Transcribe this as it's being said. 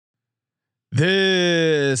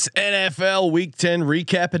This NFL Week 10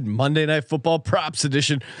 recap and Monday Night Football props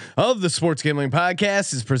edition of the Sports Gambling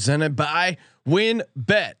Podcast is presented by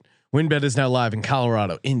WynnBET. WynnBET is now live in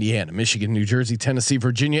Colorado, Indiana, Michigan, New Jersey, Tennessee,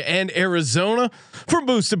 Virginia, and Arizona. For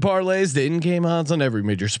boosted parlays to in-game odds on every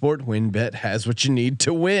major sport, WynnBET has what you need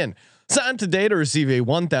to win. Sign today to receive a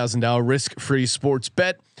 $1,000 risk-free sports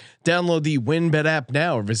bet. Download the WynnBET app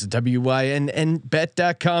now or visit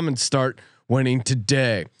wynnbet.com and start winning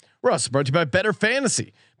today. We're also brought to you by Better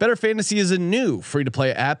Fantasy. Better Fantasy is a new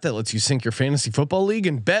free-to-play app that lets you sync your fantasy football league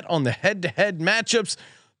and bet on the head-to-head matchups.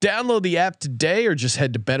 Download the app today or just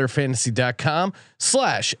head to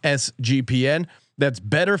betterfantasy.com/SGPN. That's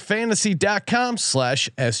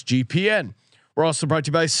betterfantasy.com/SGPN. We're also brought to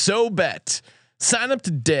you by SoBet. Sign up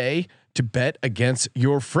today to bet against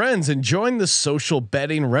your friends and join the social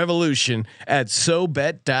betting revolution at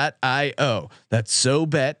SoBet.io. That's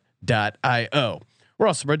SoBet.io. We're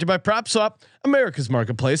also brought to you by PropSwap, America's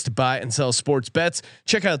marketplace to buy and sell sports bets.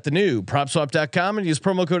 Check out the new PropSwap.com and use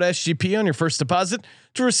promo code SGP on your first deposit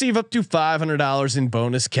to receive up to $500 in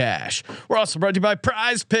bonus cash. We're also brought to you by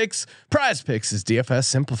Prize Picks. Prize Picks is DFS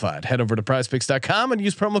simplified. Head over to PrizePicks.com and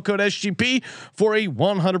use promo code SGP for a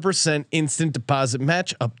 100% instant deposit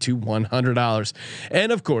match up to $100.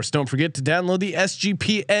 And of course, don't forget to download the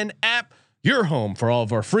SGPN app, your home for all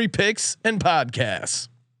of our free picks and podcasts.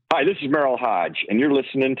 Hi, this is Merrill Hodge, and you're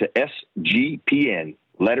listening to SGPN.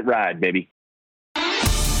 Let it ride, baby.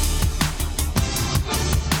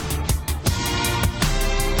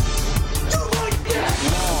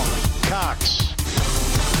 Cox.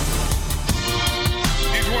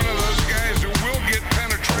 He's one of those guys who will get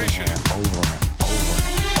penetration. Over.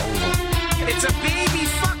 It's a baby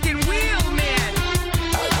fucking wheel, man.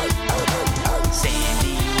 San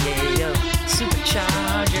Diego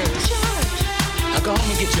Superchargers. Now go home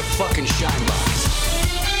and get your fucking shine box.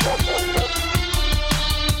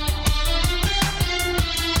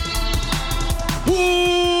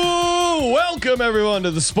 Woo! Welcome everyone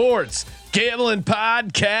to the Sports Gambling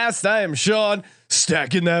Podcast. I am Sean,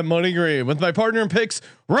 stacking that money green with my partner in picks,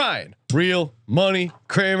 Ryan, Real Money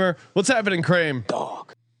Kramer. What's happening, Kramer?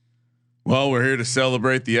 Dog. Well, we're here to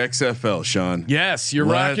celebrate the XFL, Sean. Yes, you're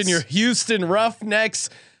rocking your Houston Roughnecks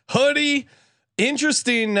hoodie.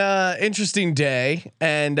 Interesting day,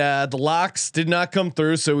 and the locks did not come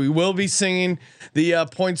through, so we will be singing the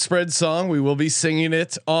point spread song. We will be singing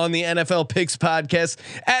it on the NFL Picks podcast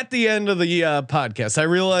at the end of the podcast. I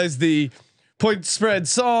realize the point spread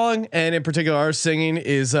song, and in particular our singing,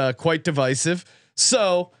 is quite divisive.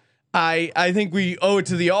 So I think we owe it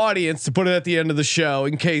to the audience to put it at the end of the show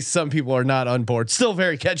in case some people are not on board. Still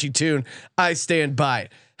very catchy tune. I stand by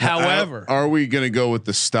it. However, are we going to go with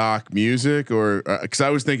the stock music, or because I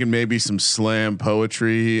was thinking maybe some slam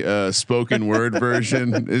poetry, spoken word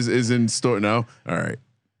version is in store? No, all right.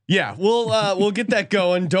 Yeah, we'll get that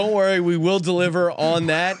going. Don't worry, we will deliver on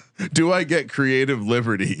that. Do I get creative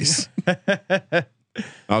liberties?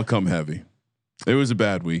 I'll come heavy. It was a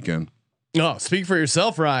bad weekend. Oh, speak for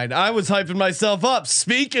yourself, Ryan. I was hyping myself up.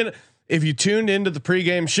 Speaking, if you tuned into the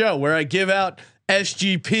pregame show where I give out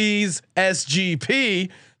SGP's SGP.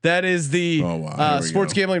 That is the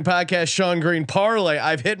Sports Gambling Podcast Sean Green parlay.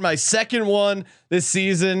 I've hit my second one this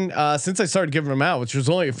season since I started giving them out, which was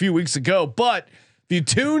only a few weeks ago. But if you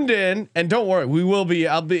tuned in, and don't worry,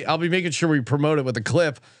 I'll be making sure we promote it with a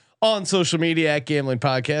clip on social media at Gambling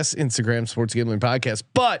Podcast, Instagram Sports Gambling Podcast.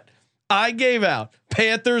 But I gave out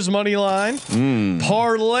Panthers money line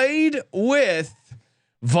parlayed with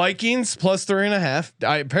Vikings plus 3.5.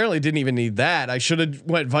 I apparently didn't even need that. I should have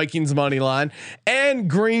went Vikings money line and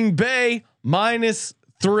Green Bay minus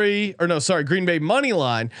 3, or no, sorry, Green Bay money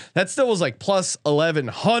line. That still was like plus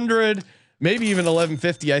 1,100, maybe even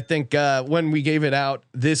 1,150. I think when we gave it out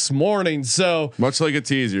this morning. So much like a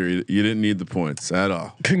teaser, you didn't need the points at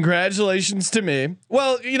all. Congratulations to me.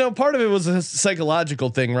 Well, part of it was a psychological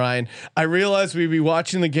thing, Ryan. I realized we'd be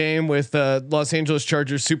watching the game with Los Angeles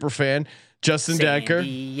Chargers super fan Justin Decker. San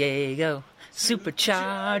Diego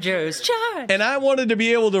Superchargers. Charge. And I wanted to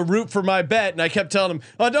be able to root for my bet, and I kept telling him,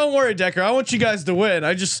 "Oh, don't worry, Decker. I want you guys to win.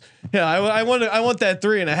 I just, I want that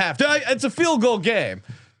 3.5. It's a field goal game,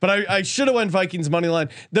 but I should have went Vikings money line.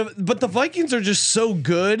 But the Vikings are just so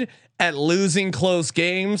good at losing close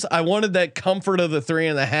games. I wanted that comfort of the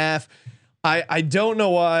 3.5. I don't know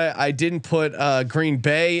why I didn't put Green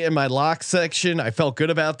Bay in my lock section. I felt good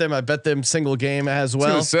about them. I bet them single game as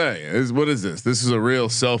well. I was gonna say, what is this? This is a real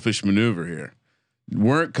selfish maneuver here.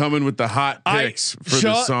 Weren't coming with the hot picks for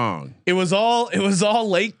the song. It was all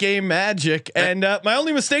late game magic, and my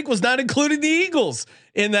only mistake was not including the Eagles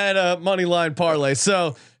in that money line parlay.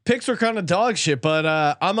 So picks were kind of dog shit, but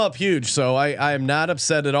I'm up huge, so I am not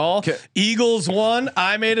upset at all. Okay. Eagles won.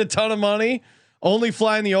 I made a ton of money. Only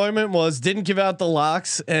fly in the ointment was didn't give out the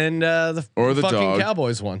locks, and the fucking dog.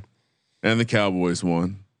 Cowboys won. And the Cowboys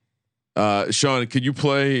won. Sean, could you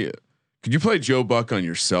play Joe Buck on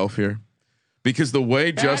yourself here? Because the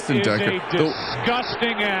way Justin Decker,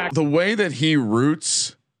 the way that he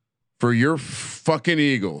roots for your fucking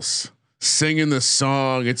Eagles, singing the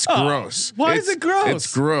song, it's gross. Why is it gross?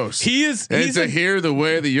 It's gross. He's to hear the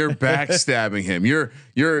way that you're backstabbing him,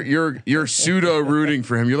 you're pseudo rooting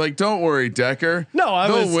for him. You're like, don't worry, Decker. No,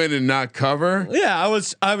 they'll win and not cover. Yeah,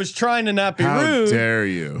 I was trying to not be How rude. dare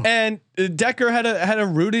you? And Decker had a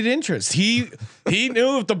rooted interest. He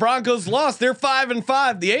knew if the Broncos lost, they're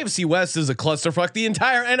 5-5. The AFC West is a clusterfuck. The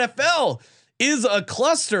entire NFL is a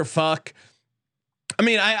clusterfuck. I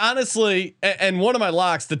mean, I honestly, and one of my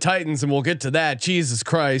locks, the Titans, and we'll get to that. Jesus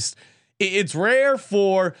Christ. It's rare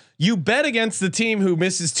for you bet against the team who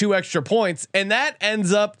misses 2 extra points, and that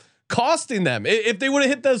ends up costing them. If they would have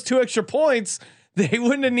hit those 2 extra points, they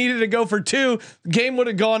wouldn't have needed to go for 2. The game would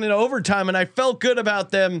have gone into overtime, and I felt good about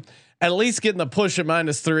them at least getting the push at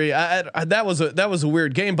 -3. That was a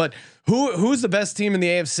weird game, but who's the best team in the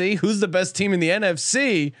AFC? Who's the best team in the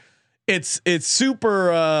NFC? It's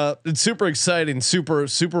super exciting,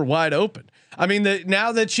 super wide open. I mean,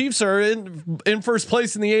 now the Chiefs are in first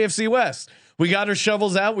place in the AFC West. We got our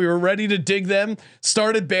shovels out. We were ready to dig them.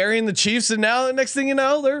 Started burying the Chiefs, and now the next thing you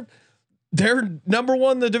know, they're number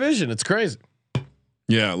 1 in the division. It's crazy.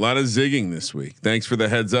 Yeah, a lot of zigging this week. Thanks for the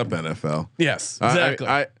heads up, NFL. Yes,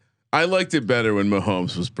 exactly. I liked it better when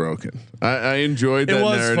Mahomes was broken. I enjoyed that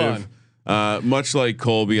narrative. Fun. Much like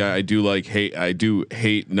Colby, I do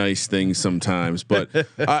hate nice things sometimes, but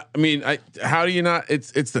I mean, how do you not?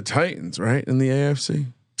 It's the Titans, right, in the AFC.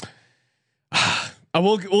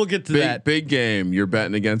 We'll get to that big game. You're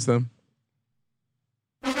betting against them.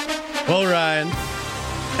 Well, Ryan,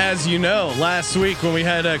 as you know, last week when we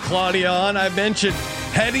had Claudia on, I mentioned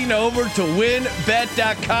heading over to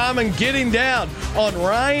winbet.com and getting down on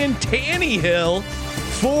Ryan Tannehill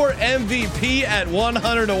for MVP at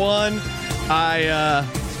 100 to 1. I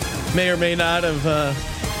may or may not have,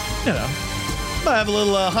 might have a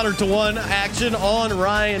little 100 to 1 action on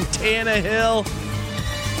Ryan Tannehill.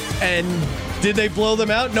 And did they blow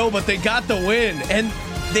them out? No, but they got the win, and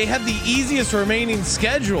they have the easiest remaining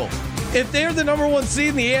schedule. If they're the number 1 seed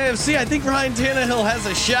in the AFC, I think Ryan Tannehill has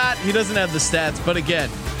a shot. He doesn't have the stats, but again,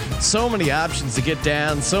 so many options to get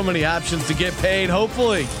down, so many options to get paid.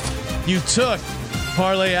 Hopefully, you took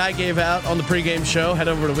parlay I gave out on the pregame show. Head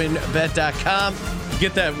over to winbet.com,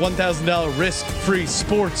 get that $1,000 risk-free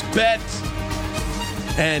sports bet,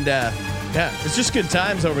 and it's just good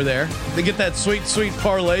times over there. They get that sweet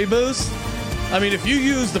parlay boost. I mean, if you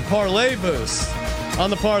use the parlay boost on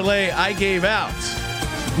the parlay I gave out,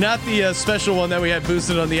 not the special one that we had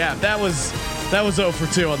boosted on the app. That was 0 for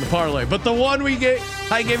 2 on the parlay. But the one I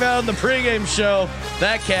gave out on the pregame show,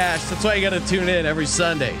 that cash. That's why you got to tune in every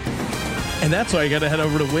Sunday. And that's why you got to head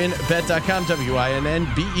over to winbet.com,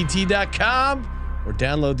 WINNBET.com, or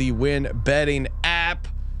download the Win Betting app.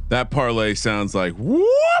 That parlay sounds like whoop.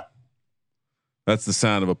 That's the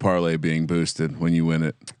sound of a parlay being boosted when you win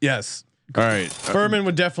it. Yes. All right. Furman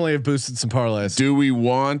would definitely have boosted some parlays. Do we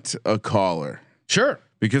want a caller? Sure.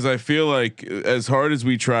 Because I feel like as hard as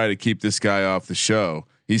we try to keep this guy off the show,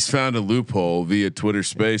 he's found a loophole via Twitter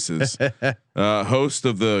Spaces. Host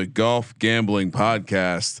of the Golf Gambling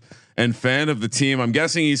Podcast and fan of the team. I'm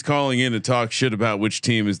guessing he's calling in to talk shit about which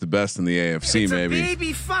team is the best in the AFC. It's maybe. A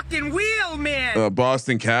baby fucking wheel, man.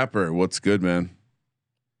 Boston Capper, what's good, man?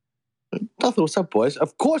 Nothing. What's up, boys?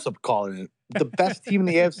 Of course, I'm calling it. The best team in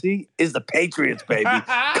the AFC is the Patriots, baby.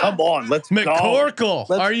 Come on, let's McCorkle.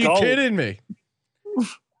 go. Are you kidding me?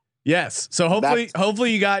 Yes. So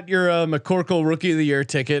hopefully you got your McCorkle Rookie of the Year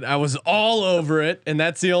ticket. I was all over it, and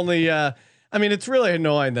that's the only. I mean, it's really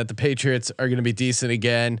annoying that the Patriots are going to be decent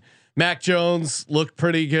again. Mac Jones looked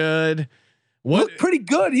pretty good. Looked pretty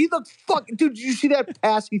good. He looked fucking. Dude, did you see that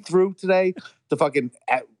pass he threw today? The fucking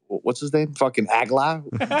what's his name? Fucking Aguilar,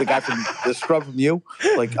 the guy from the scrub from you.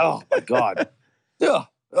 Like, oh my god. Yeah.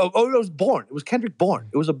 Oh, it was Bourne. It was Kendrick Bourne.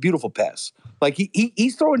 It was a beautiful pass. Like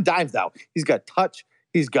he's throwing dimes now. He's got touch.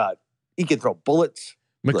 He can throw bullets.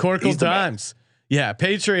 McCorkle dimes. Yeah,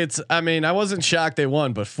 Patriots. I mean, I wasn't shocked they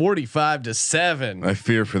won, but 45-7. I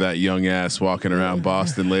fear for that young ass walking around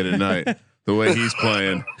Boston late at night. The way he's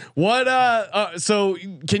playing. What? So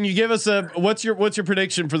can you give us what's your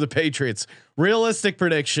prediction for the Patriots? Realistic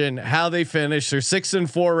prediction. How they finish? They're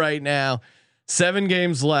 6-4 right now. 7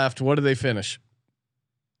 games left. What do they finish?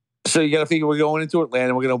 So you got to figure we're going into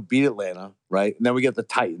Atlanta. We're going to beat Atlanta, right? And then we get the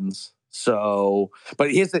Titans. So, but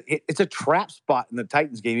it's a trap spot in the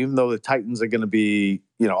Titans game, even though the Titans are going to be,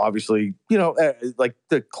 obviously, like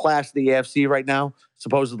the clash of the AFC right now,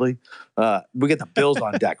 supposedly. We get the Bills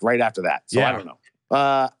on deck right after that. So I don't know.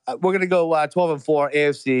 We're going to go 12-4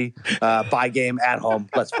 AFC buy game at home.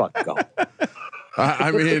 Let's fucking go.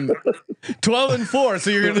 I mean, 12-4. So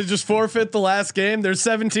you're going to just forfeit the last game. There's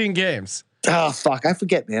 17 games. Oh fuck! I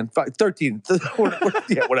forget, man. 13.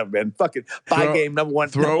 Yeah, whatever, man. Fucking buy game number one.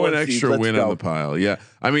 Throw an one extra win on the pile. Yeah,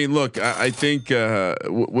 I mean, look, I think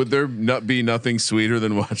would there not be nothing sweeter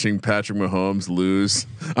than watching Patrick Mahomes lose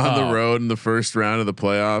on the road in the first round of the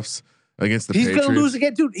playoffs against the Patriots? He's going to lose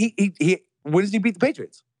again, dude. He when does he beat the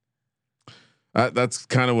Patriots? That's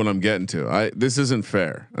kind of what I'm getting to. This isn't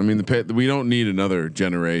fair. I mean, we don't need another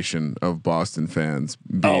generation of Boston fans.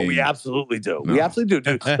 We absolutely do. No. We absolutely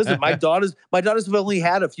do. Dude, listen, my daughters have only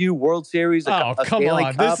had a few World Series. A come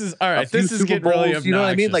on, Cup, this is all right. This is getting really obnoxious. You know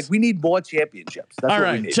what I mean? Like we need more championships. That's all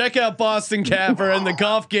right. Check out Boston Capper and the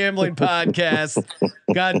Golf Gambling Podcast.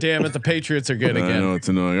 God damn it, the Patriots are good again. I know it's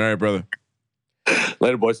annoying. All right, brother.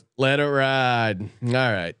 Later, boys. Let it ride. All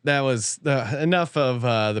right, that was enough of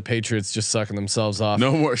the Patriots just sucking themselves off.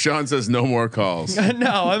 No more. Sean says no more calls.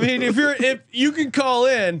 No, I mean if you can call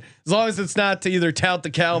in as long as it's not to either tout the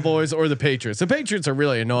Cowboys or the Patriots. The Patriots are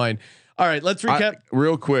really annoying. All right, let's recap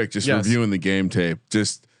real quick. Just reviewing the game tape.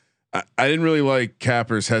 I didn't really like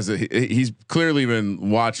Capper's he's clearly been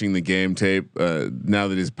watching the game tape now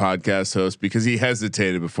that he's podcast host because he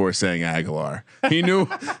hesitated before saying Aguilar. He knew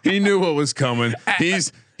what was coming.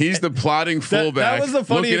 He's the plotting fullback. That was the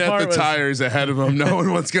funny looking part at the tires ahead of him,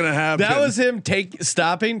 knowing what's going to happen. That was him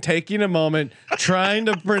taking a moment, trying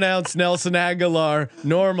to pronounce Nelson Aguilar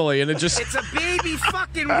normally, and it's a baby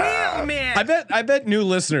fucking wheel, man. I bet new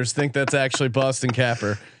listeners think that's actually Boston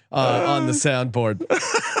Capper on the soundboard.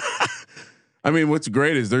 I mean, what's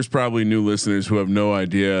great is there's probably new listeners who have no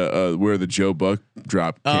idea where the Joe Buck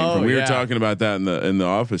drop came from. We were talking about that in the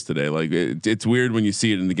office today. Like it's weird when you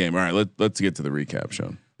see it in the game. All right, let's get to the recap,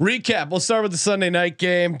 Sean. Recap. We'll start with the Sunday night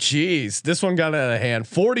game. Jeez, this one got out of hand.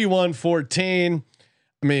 41-14.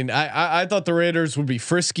 I mean, I thought the Raiders would be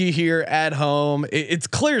frisky here at home. It's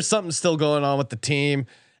clear something's still going on with the team,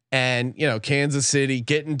 and Kansas City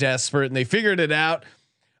getting desperate, and they figured it out.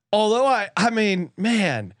 Although I mean,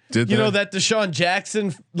 man, that Deshaun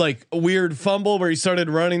Jackson like weird fumble where he started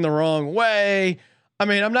running the wrong way. I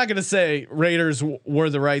mean, I'm not going to say Raiders were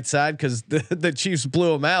the right side because the Chiefs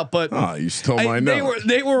blew them out, but you stole my note.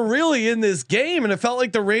 They were really in this game, and it felt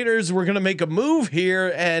like the Raiders were going to make a move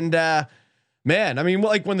here. And man, I mean,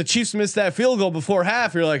 like when the Chiefs missed that field goal before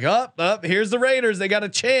half, you're like, up, here's the Raiders. They got a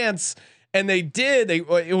chance, and they did. It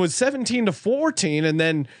was 17-14,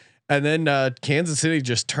 and then Kansas City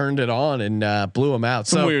just turned it on and blew them out.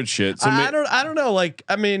 Some weird shit. I don't know. Like,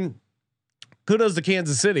 I mean, kudos to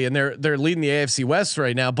Kansas City, and they're leading the AFC West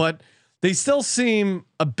right now, but they still seem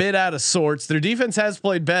a bit out of sorts. Their defense has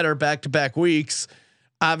played better back-to-back weeks.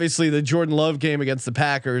 Obviously, the Jordan Love game against the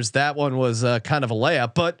Packers, that one was kind of a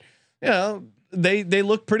layup, but they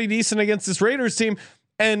look pretty decent against this Raiders team.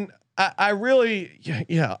 And I really,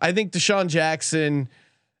 I think Deshaun Jackson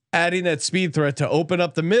adding that speed threat to open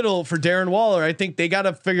up the middle for Darren Waller, I think they got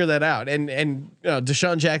to figure that out. And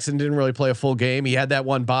Deshaun Jackson didn't really play a full game. He had that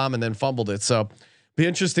one bomb and then fumbled it. So be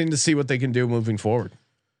interesting to see what they can do moving forward.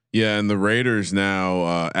 Yeah, and the Raiders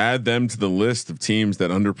now add them to the list of teams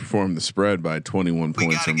that underperform the spread by 21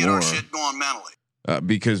 points or more. Our shit going mentally.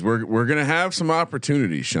 Because we're gonna have some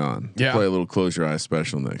opportunities, Sean, to play a little close your eyes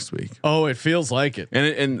special next week. Oh, it feels like it.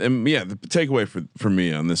 And the takeaway for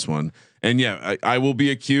me on this one, and I will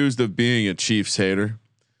be accused of being a Chiefs hater.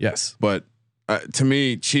 Yes, but to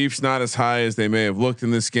me, Chiefs not as high as they may have looked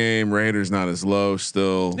in this game. Raiders not as low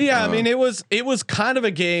still. Yeah, I mean it was kind of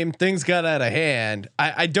a game. Things got out of hand.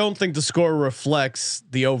 I don't think the score reflects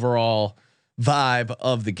the overall vibe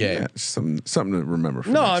of the game. Yeah, something to remember.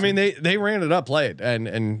 No, I mean they ran it up late,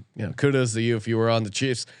 and kudos to you if you were on the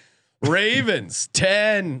Chiefs. Ravens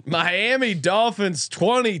 10, Miami Dolphins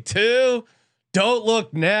 22. Don't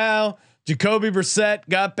look now. Jacoby Brissett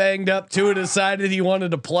got banged up. Tua decided he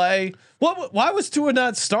wanted to play. Why was Tua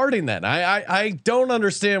not starting then? I don't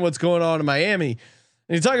understand what's going on in Miami.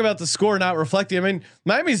 And you talk about the score not reflecting. I mean,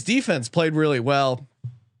 Miami's defense played really well.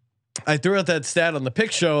 I threw out that stat on the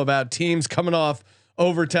pick show about teams coming off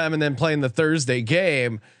overtime and then playing the Thursday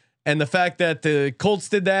game. And the fact that the Colts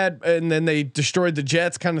did that and then they destroyed the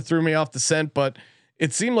Jets kind of threw me off the scent, but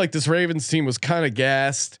it seemed like this Ravens team was kind of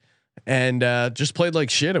gassed and just played like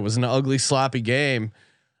shit. It was an ugly, sloppy game.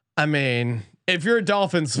 I mean, if you're a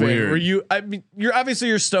Dolphins fan, I mean,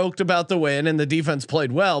 you're stoked about the win and the defense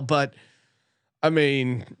played well, but I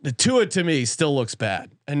mean, the Tua to me still looks bad,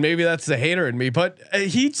 and maybe that's the hater in me, but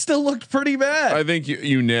he still looked pretty bad. I think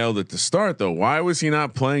you nailed it to start though. Why was he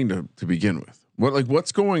not playing to begin with?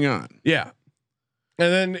 What's going on? Yeah,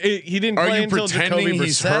 and then he didn't. Are play you until pretending Jacoby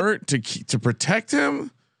he's Brissett. hurt to protect him,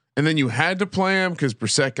 and then you had to play him because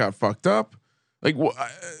Brissett got fucked up? Like,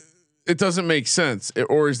 it doesn't make sense.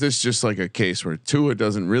 Or is this just like a case where Tua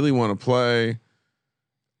doesn't really want to play?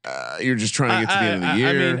 You're just trying to get to the end of the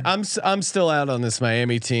year. I mean, I'm still out on this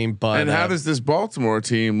Miami team, but how does this Baltimore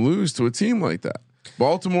team lose to a team like that?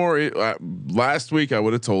 Baltimore last week, I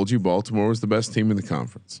would have told you Baltimore was the best team in the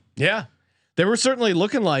conference. Yeah, they were certainly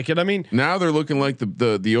looking like it. I mean, now they're looking like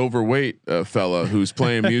the overweight fella who's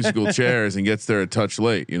playing musical chairs and gets there a touch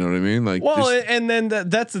late. You know what I mean? Like, well, and then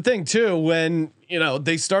that's the thing too. When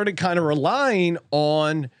they started kind of relying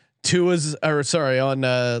on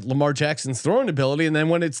Lamar Jackson's throwing ability, and then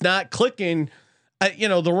when it's not clicking,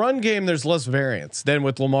 the run game, there's less variance than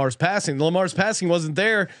with Lamar's passing. Lamar's passing wasn't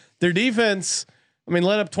there. Their defense, I mean,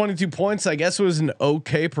 let up 22 points. I guess it was an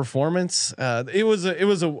okay performance. It was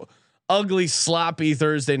a ugly, sloppy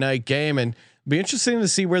Thursday night game, and be interesting to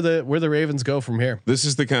see where the Ravens go from here. This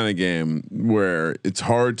is the kind of game where it's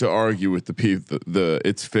hard to argue with the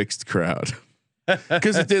it's fixed crowd.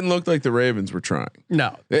 Because it didn't look like the Ravens were trying.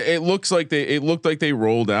 No, it looked like they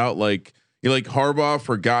rolled out like Harbaugh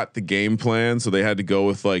forgot the game plan, so they had to go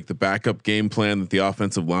with like the backup game plan that the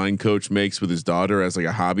offensive line coach makes with his daughter as like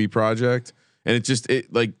a hobby project. And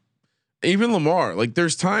it like even Lamar, like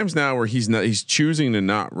there's times now where he's choosing to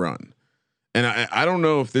not run, and I don't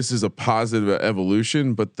know if this is a positive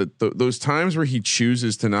evolution, but those times where he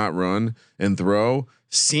chooses to not run and throw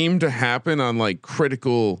seem to happen on like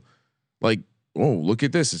critical like. Oh, look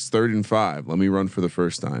at this! It's 3rd and 5. Let me run for the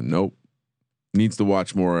first time. Nope. Needs to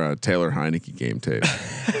watch more Taylor Heineke game tape.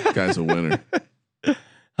 Guy's a winner.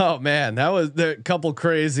 Oh man, that was the couple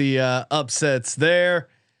crazy upsets there,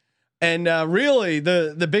 and really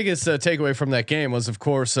the biggest takeaway from that game was, of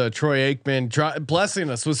course, Troy Aikman blessing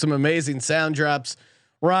us with some amazing sound drops.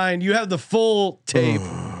 Ryan, you have the full tape,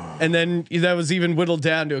 and then that was even whittled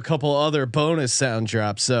down to a couple other bonus sound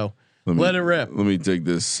drops. So. Let it rip. Let me dig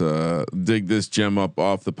this gem up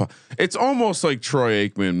off the pot. It's almost like Troy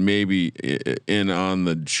Aikman maybe in on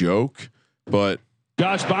the joke, but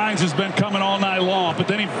Josh Bynes has been coming all night long, but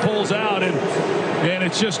then he pulls out and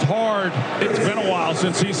it's just hard. It's been a while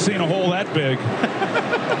since he's seen a hole that big.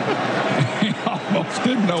 He almost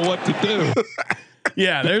didn't know what to do.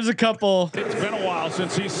 Yeah, there's a couple. It's been a while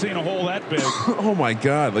since he's seen a hole that big. Oh my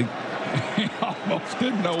God. Like he almost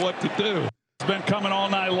didn't know what to do. It's been coming all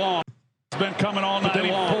night long. It's been coming all night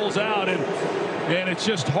long. He pulls out and it's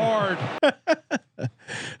just hard.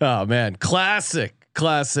 Oh man, classic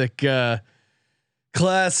old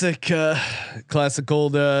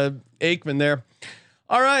Aikman there.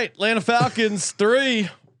 All right, Atlanta Falcons 3,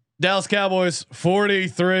 Dallas Cowboys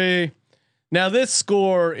 43. Now this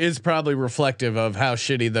score is probably reflective of how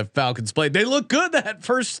shitty the Falcons played. They look good that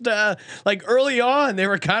first like early on. They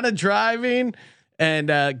were kind of driving.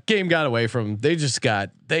 And game got away from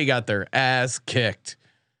them. They got their ass kicked.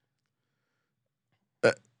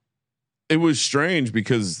 It was strange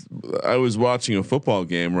because I was watching a football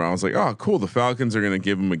game where I was like, "Oh, cool! The Falcons are going to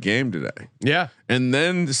give them a game today." Yeah, and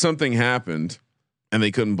then something happened, and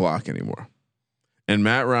they couldn't block anymore. And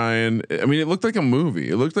Matt Ryan, I mean, it looked like a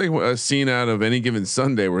movie. It looked like a scene out of Any Given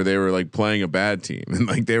Sunday where they were like playing a bad team, and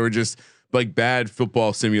like they were just. Like bad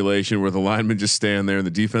football simulation where the linemen just stand there and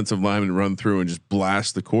the defensive linemen run through and just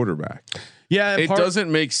blast the quarterback. Yeah. It doesn't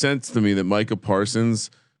make sense to me that Micah Parsons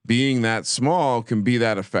being that small can be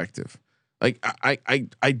that effective. Like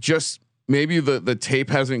I just, maybe the tape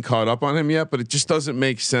hasn't caught up on him yet, but it just doesn't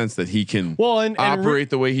make sense that he can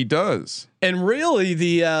operate the way he does. And really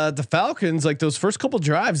the Falcons, like those first couple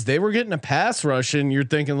drives, they were getting a pass rush and you're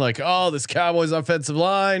thinking like, oh, this Cowboys offensive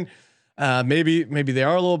line, maybe they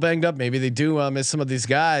are a little banged up. Maybe they do miss some of these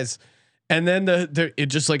guys. And then it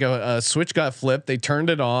just like a switch got flipped. They turned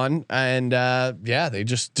it on, and they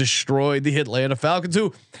just destroyed the Atlanta Falcons.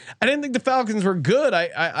 Who I didn't think the Falcons were good.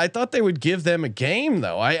 I thought they would give them a game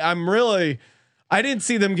though. I didn't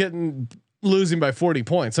see them losing by 40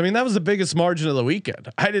 points. I mean, that was the biggest margin of the weekend.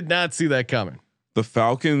 I did not see that coming. The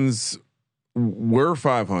Falcons were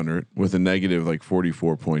 500 with a negative like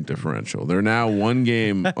 44 point differential. They're now one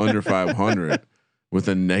game under 500 with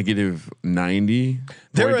a negative 90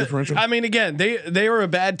 point differential. I mean, again, they were a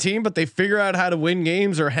bad team, but they figure out how to win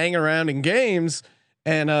games or hang around in games.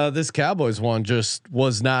 And this Cowboys one just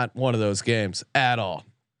was not one of those games at all.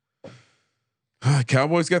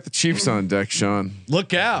 Cowboys got the Chiefs on deck, Sean.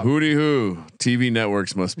 Look out. Hootie hoo. TV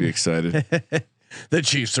networks must be excited. The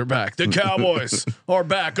Chiefs are back. The Cowboys are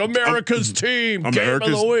back. America's team. America's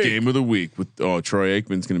game of the week. Game of the week with Troy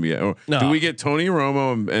Aikman's going to be. Do we get Tony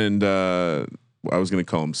Romo and I was going to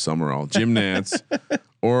call him Summerall, Jim Nance,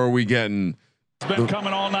 or are we getting? It's been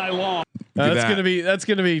coming all night long. That's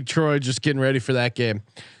gonna be Troy just getting ready for that game.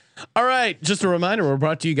 All right, just a reminder, we're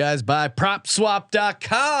brought to you guys by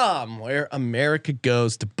PropSwap.com, where America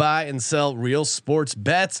goes to buy and sell real sports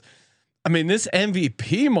bets. I mean, this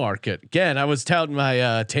MVP market again. I was touting my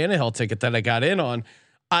Tannehill ticket that I got in on.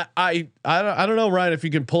 I don't know, Ryan, if you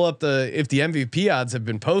can pull up if the MVP odds have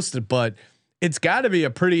been posted, but it's got to be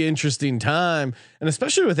a pretty interesting time, and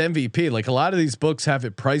especially with MVP, like a lot of these books have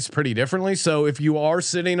it priced pretty differently. So if you are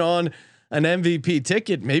sitting on an MVP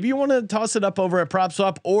ticket, maybe you want to toss it up over at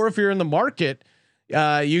PropSwap, or if you're in the market,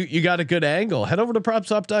 you got a good angle. Head over to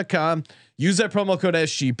PropSwap.com. Use that promo code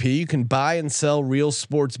SGP. You can buy and sell real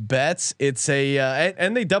sports bets. It's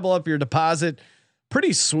and they double up your deposit.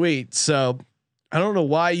 Pretty sweet. So I don't know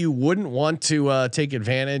why you wouldn't want to take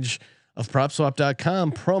advantage of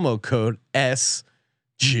PropSwap.com. Promo code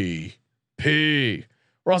SGP.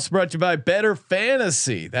 We're also brought to you by Better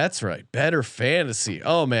Fantasy. That's right, Better Fantasy.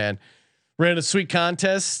 Oh man, ran a sweet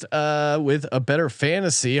contest with a Better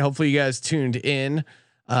Fantasy. Hopefully you guys tuned in.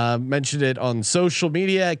 Mentioned it on social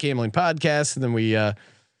media at Gambling Podcast, and then we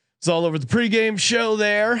it's all over the pregame show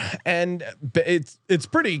there. And it's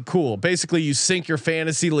pretty cool. Basically, you sync your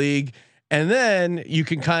fantasy league, and then you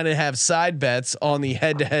can kind of have side bets on the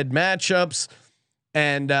head-to-head matchups.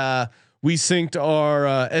 And we synced our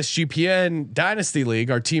SGPN Dynasty League.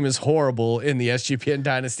 Our team is horrible in the SGPN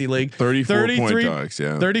Dynasty League. 34-point dogs.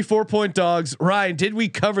 Yeah, 34-point dogs. Ryan, did we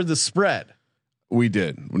cover the spread? We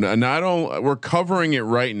did. We're covering it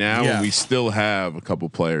right now, and we still have a couple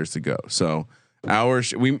players to go. So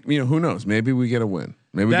who knows? Maybe we get a win.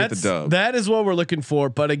 Maybe we get the dub. That is what we're looking for.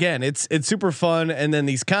 But again, it's super fun. And then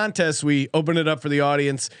these contests, we open it up for the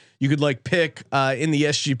audience. You could pick in the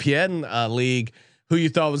SGPN league who you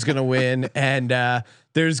thought was going to win, and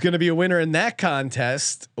there's going to be a winner in that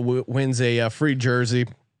contest. Wins a free jersey.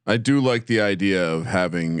 I do like the idea of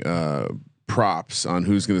having props on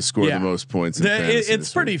who's going to score the most points.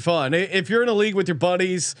 It's pretty fun. If you're in a league with your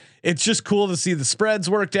buddies, it's just cool to see the spreads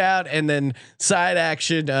worked out, and then side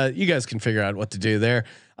action. You guys can figure out what to do there.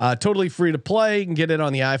 Totally free to play. You can get it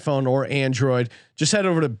on the iPhone or Android. Just head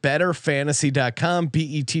over to betterfantasy.com,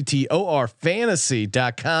 BETTOR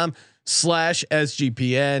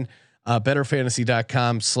fantasy.com/SGPN,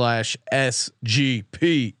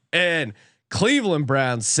 betterfantasy.com/SGPN. Cleveland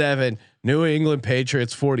Browns 7, New England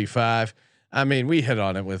Patriots 45. I mean, we hit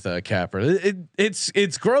on it with Capper.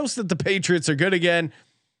 It's gross that the Patriots are good again.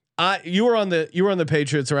 You were on the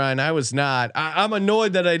Patriots, Ryan. I was not. I'm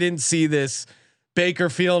annoyed that I didn't see this. Baker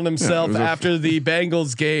feeling himself after the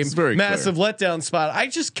Bengals game, massive letdown spot. I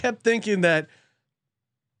just kept thinking that,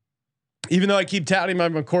 even though I keep touting my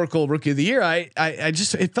McCorkle Rookie of the Year,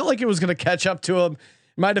 it felt like it was going to catch up to him.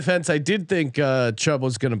 In my defense, I did think Chubb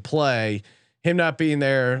was going to play. Him not being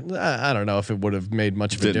there, I don't know if it would have made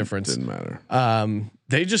much of a difference. Didn't matter.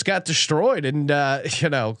 They just got destroyed, and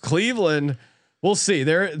Cleveland. We'll see.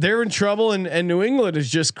 They're in trouble, and New England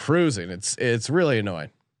is just cruising. It's really annoying.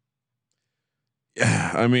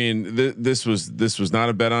 Yeah, I mean, this was not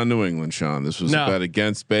a bet on New England, Sean. This was a bet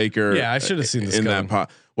against Baker. Yeah, I should have seen this in coming. that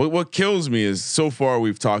pot. What kills me is so far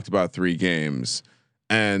we've talked about 3 games,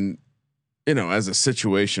 and as a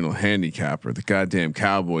situational handicapper, the goddamn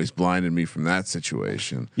Cowboys blinded me from that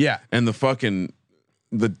situation. Yeah, and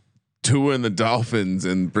the Tua and the Dolphins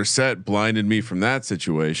and Brissett blinded me from that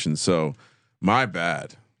situation. So my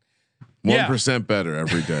bad. 1% better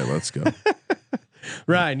every day. Let's go.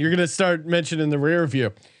 Ryan, you're going to start mentioning the rear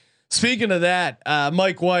view. Speaking of that,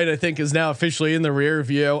 Mike White, I think, is now officially in the rear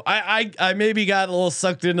view. I maybe got a little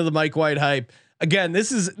sucked into the Mike White hype. Again,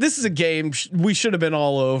 this is a game we should have been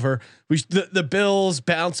all over. The Bills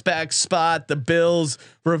bounce back spot, the Bills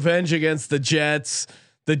revenge against the Jets.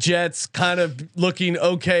 The Jets kind of looking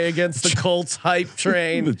okay against the Colts hype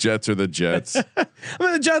train. The Jets are the Jets. I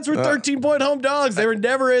mean, the Jets were 13-point home dogs. They were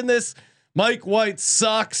never in this. Mike White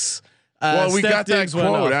sucks. Well, we got that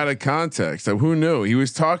quote out of context. So who knew? He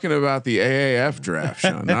was talking about the AAF draft,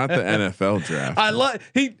 Sean, not the NFL draft.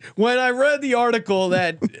 When I read the article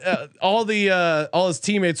that all his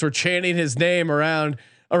teammates were chanting his name around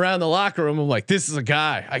the locker room. I'm like, this is a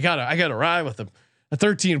guy. I gotta ride with him. At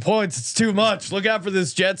 13 points, it's too much. Look out for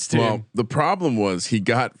this Jets team. Well, the problem was he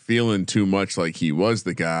got feeling too much like he was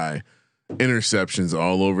the guy. Interceptions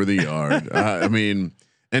all over the yard. I mean.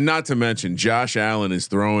 And not to mention, Josh Allen is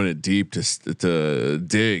throwing it deep to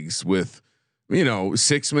Diggs with,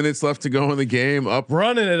 6 minutes left to go in the game.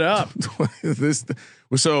 Running it up.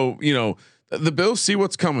 The Bills see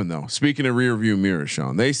what's coming though. Speaking of rear view mirror,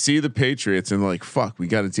 Sean, they see the Patriots and they're like, "Fuck, we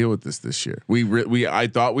got to deal with this year." I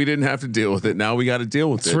thought we didn't have to deal with it. Now we got to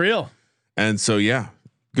deal with it. It's real. And so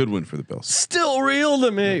good win for the Bills. Still real to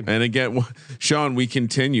me. And again, Sean, we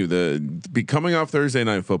continue coming off Thursday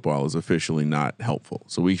Night Football is officially not helpful.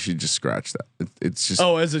 So we should just scratch that. It's just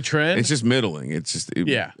as a trend, it's just middling. It's just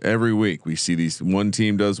every week we see these. One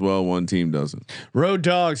team does well, one team doesn't. Road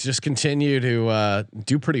Dogs just continue to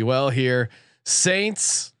do pretty well here.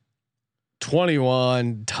 Saints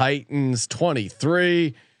 21, Titans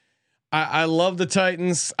 23. I love the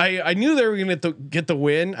Titans. I knew they were going to get the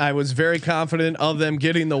win. I was very confident of them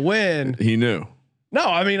getting the win. He knew. No,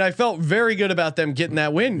 I mean, I felt very good about them getting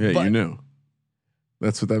that win. Yeah, you knew.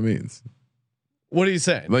 That's what that means. What are you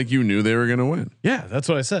saying? Like you knew they were going to win. Yeah, that's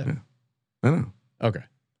what I said. Yeah. I know. Okay.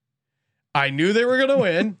 I knew they were going to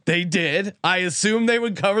win. They did. I assumed they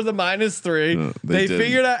would cover the -3. No, they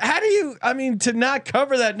figured out to not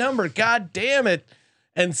cover that number. God damn it.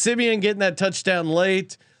 And Simeon getting that touchdown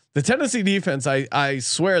late. The Tennessee defense, I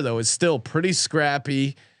swear though, is still pretty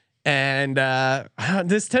scrappy, and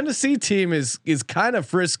this Tennessee team is kind of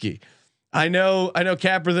frisky. I know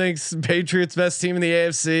Capper thinks Patriots best team in the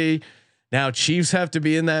AFC. Now Chiefs have to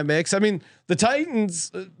be in that mix. I mean, the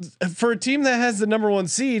Titans, for a team that has the #1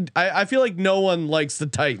 seed, I feel like no one likes the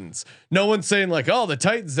Titans. No one's saying like, oh, the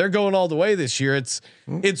Titans, they're going all the way this year.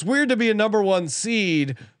 It's weird to be a #1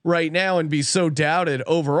 seed right now and be so doubted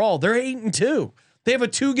overall. They're 8-2. They have a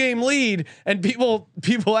 2-game lead, and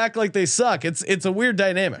people act like they suck. It's a weird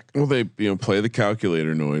dynamic. Well, they play the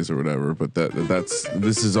calculator noise or whatever, but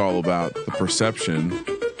this is all about the perception,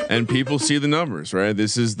 and people see the numbers, right?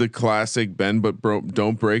 This is the classic bend but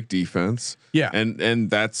don't break defense. Yeah,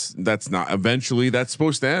 and that's not eventually that's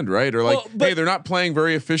supposed to end, right? Or like, hey, they're not playing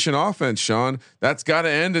very efficient offense, Sean. That's got to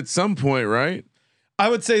end at some point, right? I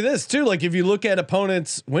would say this too. Like if you look at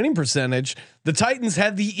opponents' winning percentage, the Titans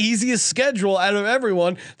have the easiest schedule out of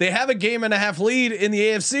everyone. They have a 1.5 game lead in the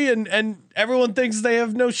AFC, and everyone thinks they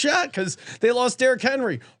have no shot because they lost Derrick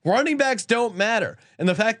Henry. Running backs don't matter, and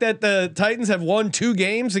the fact that the Titans have won 2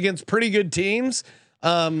 games against pretty good teams,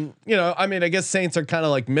 I mean, I guess Saints are kind of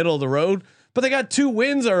like middle of the road, but they got 2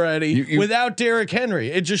 wins already without Derrick Henry.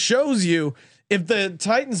 It just shows you. If the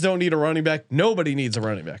Titans don't need a running back, nobody needs a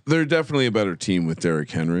running back. They're definitely a better team with Derrick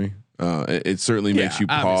Henry. It certainly makes you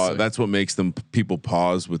pause. Obviously. That's what makes people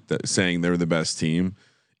pause with saying they're the best team,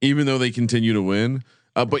 even though they continue to win.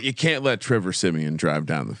 But you can't let Trevor Simeon drive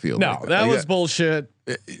down the field. No, that was bullshit.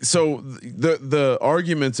 So the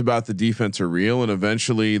arguments about the defense are real, and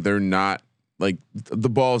eventually they're not like the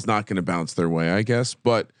ball is not going to bounce their way, I guess.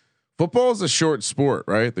 But football is a short sport,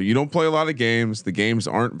 right? You don't play a lot of games. The games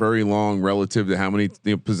aren't very long relative to how many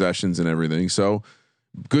possessions and everything. So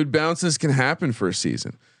good bounces can happen for a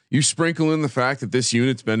season. You sprinkle in the fact that this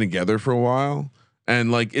unit's been together for a while,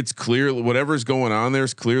 and like it's clear whatever's going on there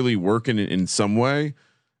is clearly working in some way.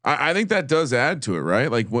 I think that does add to it, right?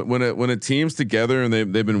 Like when a team's together and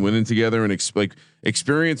they've been winning together, and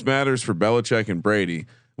experience matters for Belichick and Brady.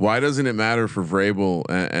 Why doesn't it matter for Vrabel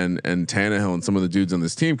and Tannehill and some of the dudes on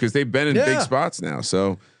this team? Because they've been in big spots now.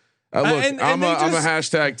 So look, I'm a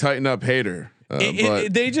hashtag tighten up hater.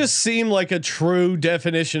 But they just seem like a true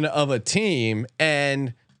definition of a team,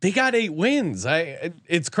 and they got 8 wins.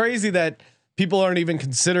 It's crazy that people aren't even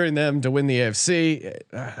considering them to win the AFC.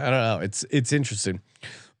 I don't know. It's interesting.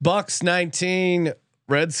 Bucks 19,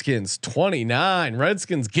 Redskins 29.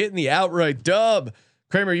 Redskins getting the outright dub.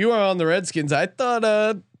 Kramer, you are on the Redskins. I thought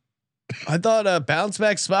a bounce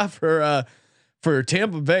back spot for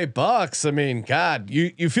Tampa Bay Bucks. I mean, God,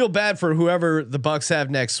 you feel bad for whoever the Bucks have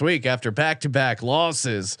next week after back-to-back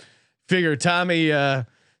losses. Figure Tommy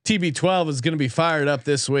TB12 is going to be fired up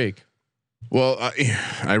this week. Well,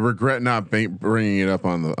 I regret not bringing it up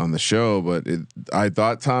on the show, but I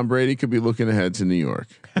thought Tom Brady could be looking ahead to New York.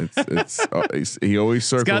 He always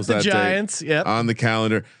circles that Giants on the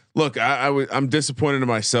calendar. Look, I'm disappointed in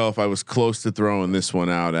myself. I was close to throwing this one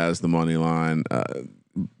out as the money line.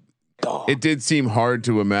 It did seem hard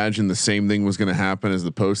to imagine the same thing was going to happen as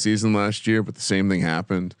the postseason last year, but the same thing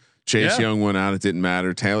happened. Chase Young went out. It didn't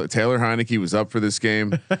matter. Taylor Heineke was up for this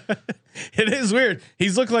game. It is weird.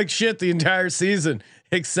 He's looked like shit the entire season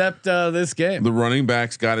except this game. The running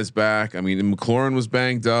backs got his back. I mean, McLaurin was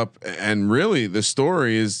banged up, and really the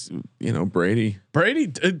story is, Brady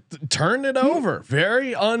turned it over.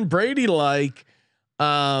 Very un-Brady like.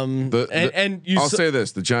 I'll say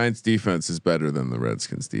this: the Giants' defense is better than the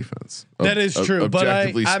Redskins' defense. That is true, but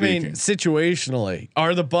I mean, speaking. situationally,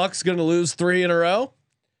 are the Bucs going to lose 3 in a row?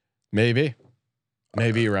 Maybe,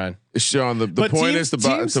 Ryan. Sean, the point is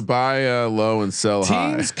to buy low and sell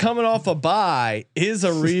high. Teams coming off a bye is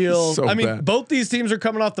a real. So I mean, bad. both these teams are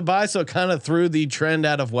coming off the bye, so it kind of threw the trend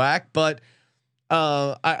out of whack. But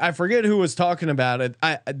I forget who was talking about it.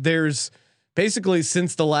 There's basically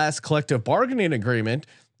since the last collective bargaining agreement,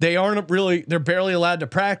 they're barely allowed to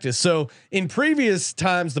practice. So in previous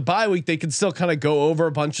times, the bye week, they could still kind of go over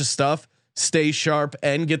a bunch of stuff, stay sharp,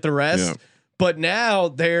 and get the rest. Yeah. But now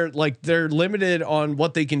they're limited on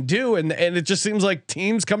what they can do, and it just seems like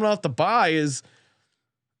teams coming off the bye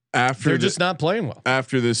they're just not playing well.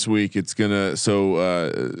 After this week, it's gonna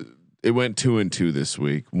it went 2-2 this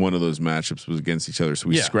week. One of those matchups was against each other, so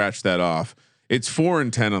we scratched that off. It's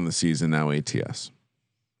 4-10 on the season now, ATS.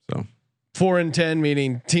 So 4-10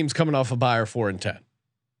 meaning teams coming off a bye are 4-10.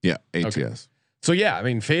 Yeah, ATS. Okay. So yeah, I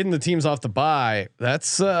mean fading the teams off the bye,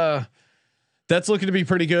 that's looking to be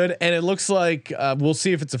pretty good, and it looks like we'll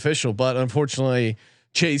see if it's official. But unfortunately,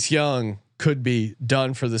 Chase Young could be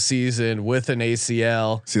done for the season with an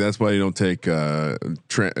ACL. See, that's why you don't take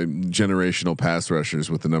generational pass rushers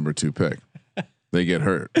with the number 2 pick. They get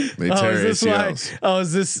hurt. They tear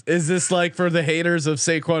ACLs. Is this like for the haters of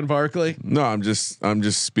Saquon Barkley? No, I'm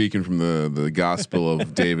just speaking from the gospel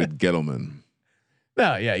of David Gettleman.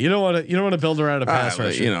 No, yeah, you don't want to build around a pass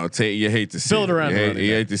rusher. You hate to see build around.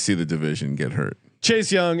 You hate to see the division get hurt.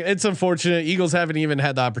 Chase Young, it's unfortunate. Eagles haven't even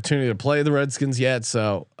had the opportunity to play the Redskins yet,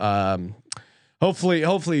 so hopefully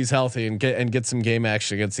he's healthy and get some game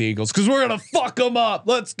action against the Eagles because we're gonna fuck them up.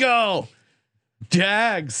 Let's go.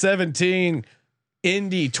 Jags 17,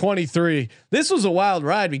 Indy 23. This was a wild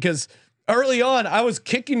ride because early on I was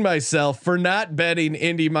kicking myself for not betting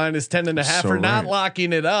Indy minus 10.5 for not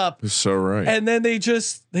locking it up. So right. And then they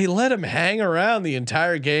let him hang around the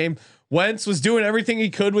entire game. Wentz was doing everything he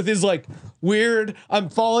could with his like weird, I'm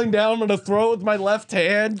falling down, I'm going to throw it with my left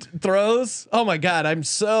hand throws. Oh my God. I'm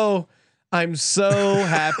so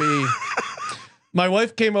happy. My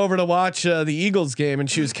wife came over to watch the Eagles game and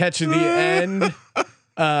she was catching the end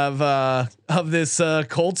of this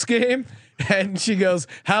Colts game. And she goes,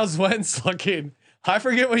 "How's Wentz looking?" I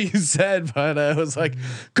forget what you said, but I was like,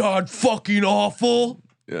 "God fucking awful."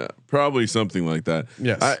 Yeah, probably something like that.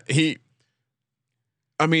 Yes. In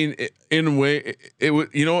a way,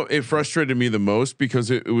 it frustrated me the most because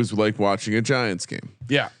it was like watching a Giants game.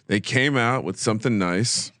 Yeah, they came out with something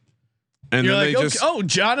nice, and you're then like,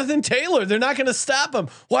 Jonathan Taylor, they're not going to stop him.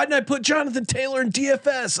 Why didn't I put Jonathan Taylor in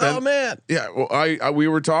DFS? Oh man. Yeah, well, we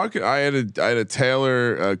were talking. I had a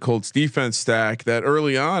Taylor Colts defense stack that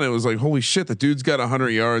early on it was like, holy shit, the dude's got 100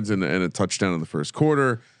 yards and a touchdown in the first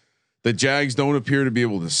quarter. The Jags don't appear to be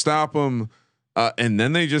able to stop him. And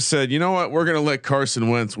then they just said, you know what? We're going to let Carson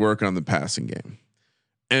Wentz work on the passing game.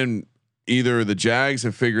 And either the Jags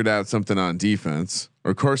have figured out something on defense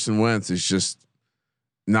or Carson Wentz is just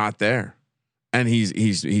not there. And he's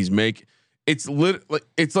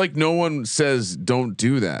it's like no one says don't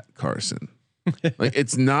do that, Carson. Like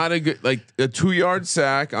it's not a good, like a 2-yard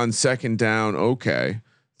sack on second down. Okay.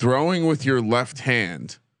 Throwing with your left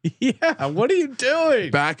hand. Yeah, what are you doing?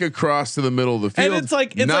 Back across to the middle of the field. And it's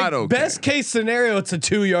like okay. Best case scenario, it's a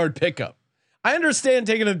 2-yard pickup. I understand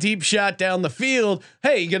taking a deep shot down the field.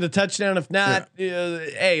 Hey, you get a touchdown. If not,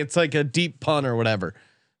 hey, it's like a deep punt or whatever.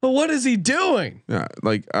 But what is he doing? Yeah,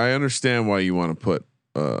 like I understand why you want to put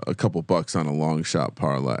a couple bucks on a long shot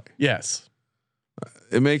parlay. Yes,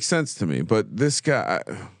 it makes sense to me. But this guy,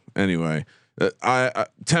 anyway, I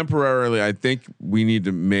temporarily, I think we need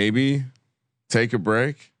to maybe take a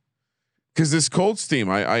break. Because this Colts team,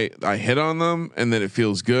 I hit on them and then it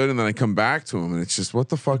feels good, and then I come back to them and it's just what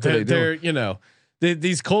the fuck are they doing?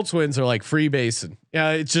 These Colts wins are like free basing.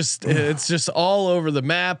 Yeah, it's just all over the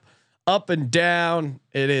map, up and down.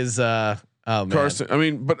 It is. Carson. I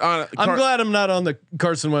mean, but I'm glad I'm not on the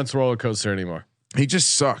Carson Wentz roller coaster anymore. He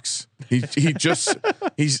just sucks. He just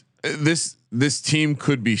this team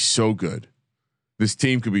could be so good. This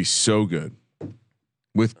team could be so good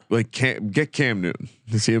with like get Cam Newton.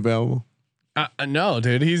 Is he available? No,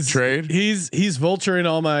 dude. He's trade. He's vulturing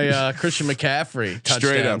all my Christian McCaffrey touchdowns.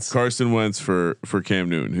 Straight up, Carson Wentz for Cam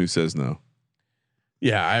Newton. Who says no?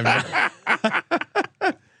 Yeah,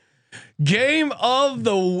 game of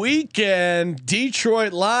the weekend: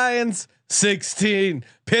 Detroit Lions 16,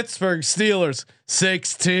 Pittsburgh Steelers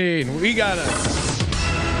 16. We got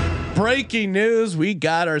breaking news. We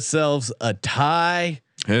got ourselves a tie.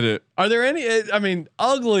 Hit it. Are there any? I mean,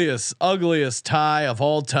 ugliest tie of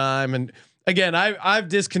all time, and again, I've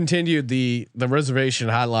discontinued the reservation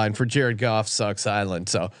hotline for Jared Goff sucks island.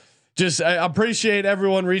 So just I appreciate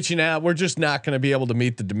everyone reaching out. We're just not going to be able to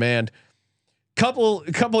meet the demand. Couple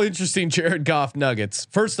interesting Jared Goff nuggets.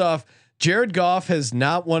 First off, Jared Goff has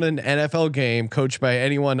not won an NFL game coached by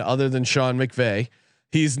anyone other than Sean McVay.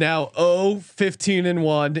 He's now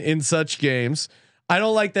 0-15-1 in such games. I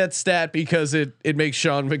don't like that stat because it makes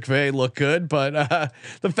Sean McVay look good, but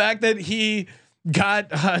the fact that he got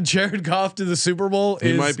Jared Goff to the Super Bowl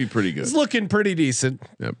might be pretty good. It's looking pretty decent.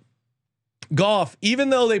 Yep. Goff, even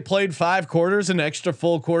though they played 5 quarters, an extra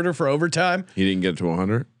full quarter for overtime, he didn't get to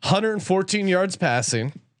 114 yards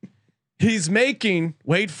passing. He's making,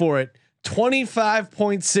 wait for it,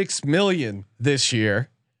 $25.6 million this year.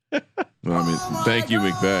 Thank you,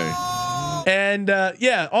 McVay. And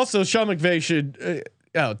also Sean McVay should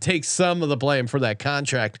take some of the blame for that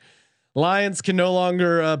contract. Lions can no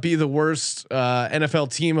longer be the worst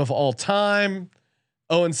NFL team of all time.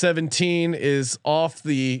 0-17 is off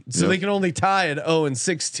the, so they can only tie at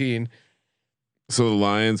 0-16. So the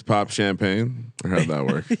Lions pop champagne, or how'd that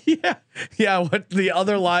work? yeah. What the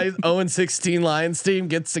other 0-16 Lions team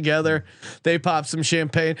gets together, they pop some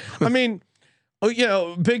champagne. I mean,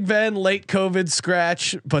 Big Ben late COVID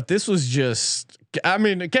scratch, but this was just. I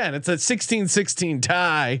mean, again, it's a 16-16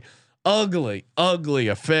 tie. Ugly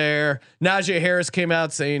affair. Najee Harris came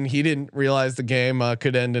out saying he didn't realize the game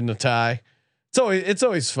could end in a tie. It's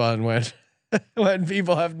always fun when when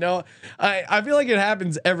people have no. I feel like it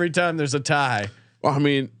happens every time there's a tie. Well, I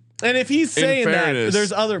mean, and if he's saying that,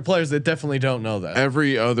 there's other players that definitely don't know that.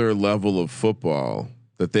 Every other level of football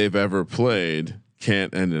that they've ever played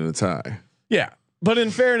can't end in a tie. Yeah. But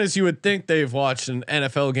in fairness, you would think they've watched an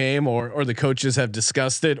NFL game or the coaches have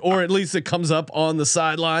discussed it, or at least it comes up on the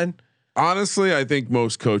sideline. Honestly, I think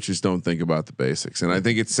most coaches don't think about the basics, and I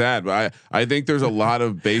think it's sad. But I think there's a lot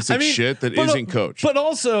of basic shit that isn't coached. But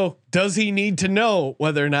also, does he need to know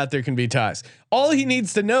whether or not there can be ties? All he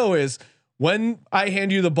needs to know is when I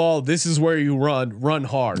hand you the ball, this is where you run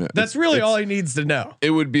hard. Yeah, that's really all he needs to know. It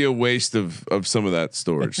would be a waste of some of that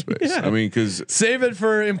storage space. Yeah. I mean, because save it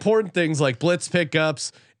for important things like blitz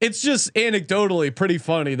pickups. It's just anecdotally pretty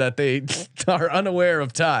funny that they are unaware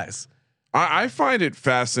of ties. I find it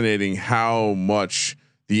fascinating how much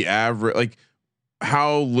the average, like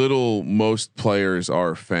how little most players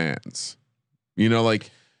are fans. I know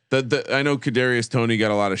Kadarius Toney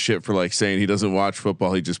got a lot of shit for like saying he doesn't watch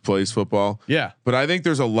football, he just plays football. Yeah, but I think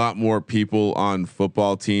there's a lot more people on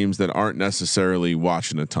football teams that aren't necessarily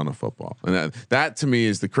watching a ton of football, and that to me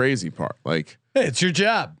is the crazy part. Like, hey, it's your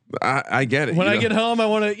job. I get it. When I get home, I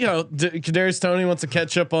want to, Kadarius Toney wants to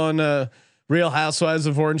catch up on Real Housewives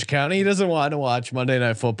of Orange County. He doesn't want to watch Monday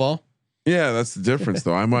Night Football. Yeah, that's the difference,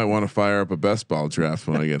 though. I might want to fire up a best ball draft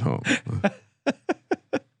when I get home.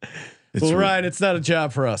 Ryan, it's not a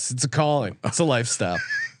job for us. It's a calling. It's a lifestyle.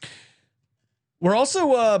 We're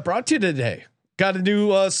also brought to you today. Got a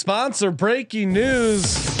new sponsor. Breaking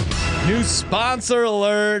news. New sponsor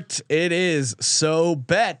alert. It is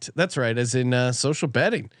SoBet. That's right, as in social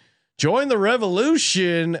betting. Join the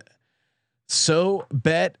revolution.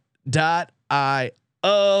 SoBet.io.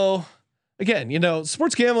 Again,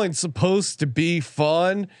 sports gambling is supposed to be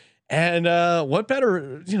fun. And what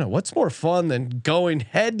better, what's more fun than going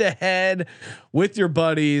head to head with your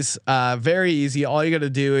buddies? Very easy. All you got to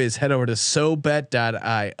do is head over to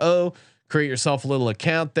SoBet.io, create yourself a little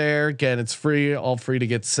account there. Again, it's free, all free to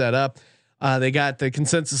get set up. They got the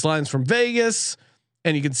consensus lines from Vegas,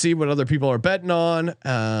 and you can see what other people are betting on.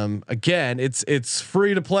 Again, it's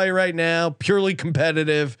free to play right now, purely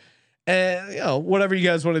competitive. And whatever you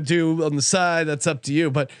guys want to do on the side, that's up to you.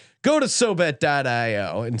 But go to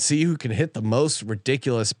SoBet.io and see who can hit the most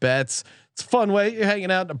ridiculous bets. It's a fun way. You're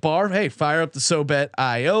hanging out in a bar. Hey, fire up the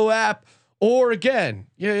SoBet.io app, or again,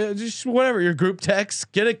 just whatever your group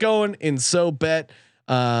text, get it going in SoBet.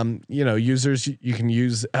 Users you can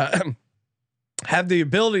use have the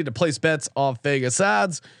ability to place bets off Vegas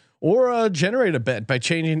odds or generate a bet by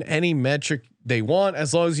changing any metric they want,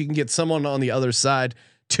 as long as you can get someone on the other side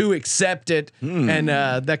to accept it. And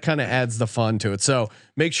that kind of adds the fun to it. So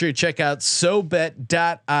make sure you check out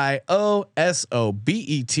SoBet.io,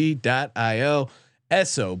 SoBet.io,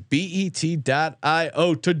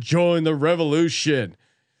 SoBet.io to join the revolution.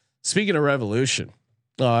 Speaking of revolution,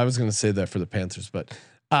 I was going to say that for the Panthers, but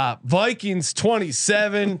Vikings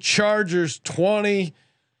 27, Chargers 20.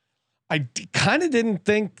 I kind of didn't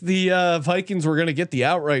think the Vikings were going to get the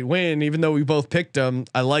outright win, even though we both picked them.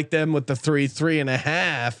 I like them with the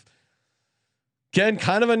 3.5. Again,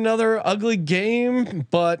 kind of another ugly game,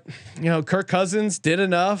 but Kirk Cousins did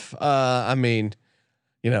enough.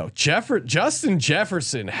 Justin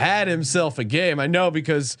Jefferson had himself a game. I know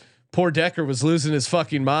because poor Decker was losing his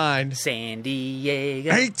fucking mind. San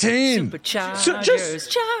Diego 18. Superchargers.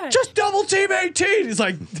 Just double team 18. He's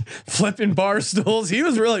like flipping bar stools. He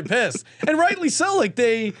was really pissed, and rightly so. Like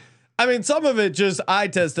some of it just eye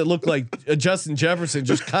test that looked like Justin Jefferson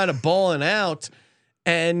just kind of balling out,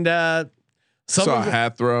 and some Saw of a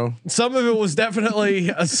hat throw. Some of it was definitely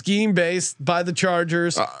a scheme based by the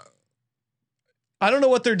Chargers. I don't know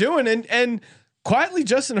what they're doing, and quietly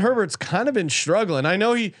Justin Herbert's kind of been struggling. I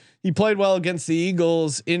know he played well against the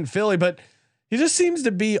Eagles in Philly, but he just seems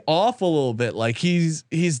to be off a little bit. Like he's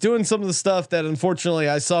doing some of the stuff that unfortunately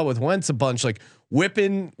I saw with Wentz a bunch, like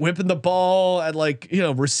whipping the ball at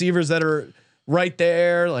receivers that are right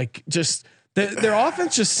there. Like just their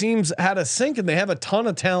offense just seems out of sync, and they have a ton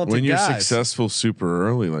of talented when you're guys. Successful super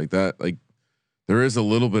early like that. Like there is a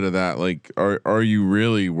little bit of that. Like are you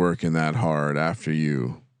really working that hard after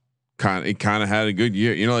you kind of had a good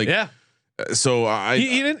year? Yeah. So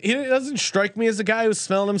he doesn't strike me as a guy who's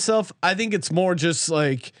smelling himself. I think it's more just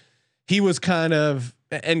like he was kind of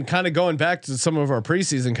going back to some of our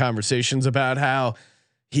preseason conversations about how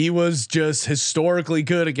he was just historically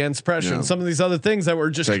good against pressure and some of these other things that were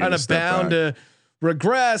just kind of bound to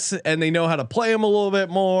regress, and they know how to play him a little bit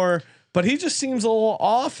more, but he just seems a little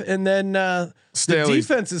off. And then the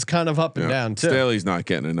defense is kind of up and down too. Staley's not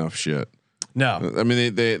getting enough shit. No, I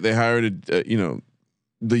mean they hired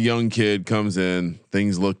the young kid comes in,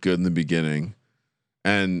 things look good in the beginning,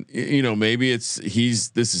 and maybe this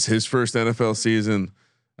is his first NFL season,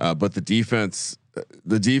 but the defense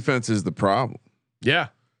is the problem. Yeah,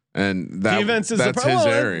 and that's his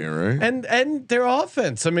area, right? And their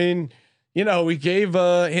offense. I mean, we gave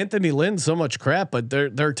Anthony Lynn so much crap, but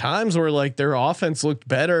there are times where like their offense looked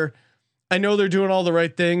better. I know they're doing all the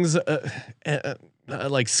right things,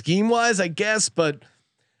 like scheme wise, I guess, but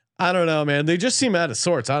I don't know, man. They just seem out of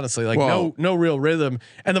sorts, honestly. Like no real rhythm.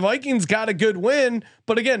 And the Vikings got a good win,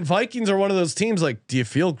 but again, Vikings are one of those teams. Like, do you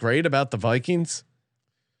feel great about the Vikings?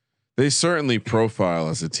 They certainly profile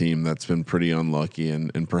as a team that's been pretty unlucky,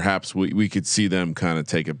 and perhaps we could see them kind of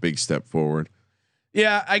take a big step forward.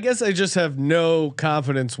 Yeah, I guess I just have no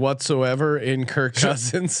confidence whatsoever in Kirk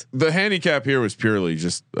Cousins. The handicap here was purely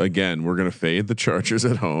just, again, we're going to fade the Chargers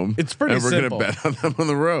at home. It's pretty simple. And we're going to bet on them on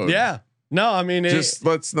the road. Yeah. No, I mean, let's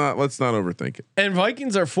not overthink it. And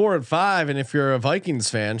Vikings are 4-5, and if you're a Vikings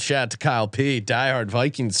fan, shout out to Kyle P, diehard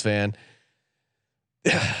Vikings fan.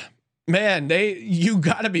 Man, you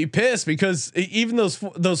got to be pissed because even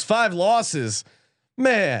those 5 losses,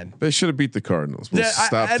 man, they should have beat the Cardinals. We'll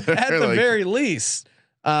stop at the very least.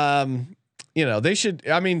 They should.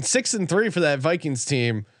 I mean, 6-3 for that Vikings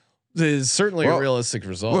team is certainly a realistic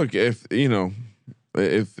result. Look,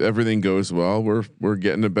 if everything goes well, we're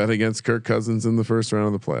getting a bet against Kirk Cousins in the first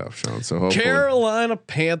round of the playoffs, Sean. So hopefully. Carolina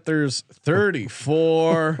Panthers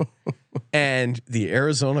 34 and the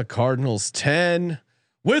Arizona Cardinals 10.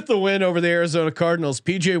 With the win over the Arizona Cardinals,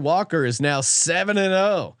 PJ Walker is now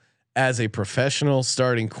 7-0 as a professional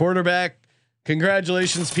starting quarterback.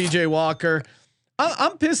 Congratulations, PJ Walker.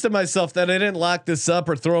 I'm pissed at myself that I didn't lock this up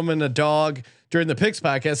or throw him in a dog during the picks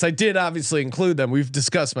podcast. I did obviously include them. We've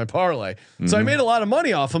discussed my parlay. So I made a lot of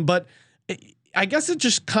money off them, but I guess it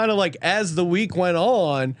just kind of like as the week went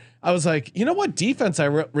on, I was like, you know what defense I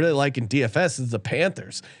really like in DFS is the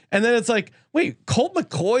Panthers. And then it's like, wait, Colt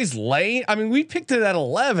McCoy's lane. I mean, we picked it at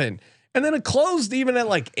 11 and then it closed even at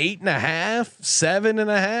like 8.5,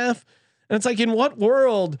 7.5. And it's like, in what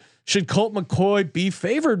world should Colt McCoy be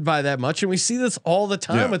favored by that much? And we see this all the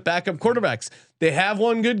time with backup quarterbacks. They have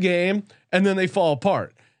one good game and then they fall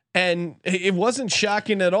apart. And it wasn't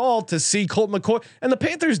shocking at all to see Colt McCoy, and the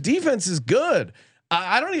Panthers defense is good.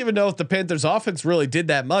 I don't even know if the Panthers offense really did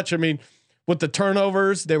that much. I mean, with the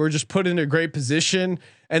turnovers, they were just put in a great position.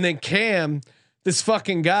 And then Cam, this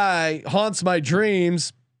fucking guy haunts my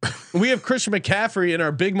dreams. We have Christian McCaffrey in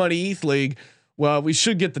our big money ETH league. Well, we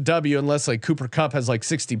should get the W unless like Cooper Kupp has like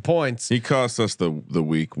 60 points. He cost us the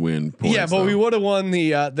week win points. Yeah, but we would have won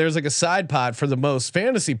the there's like a side pot for the most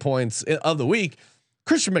fantasy points of the week.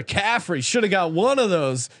 Christian McCaffrey should have got one of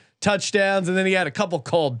those touchdowns, and then he had a couple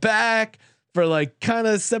called back for like kind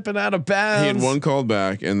of stepping out of bounds. He had one called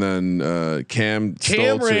back, and then Cam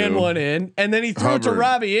ran one in, and then he threw it to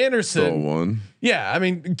Robbie Anderson. Stole one. Yeah, I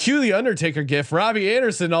mean, cue the Undertaker gif. Robbie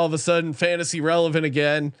Anderson all of a sudden fantasy relevant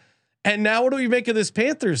again. And now what do we make of this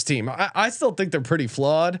Panthers team? I still think they're pretty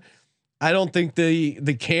flawed. I don't think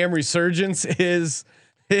the Cam resurgence is.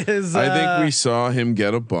 I think we saw him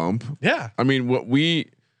get a bump. Yeah. I mean,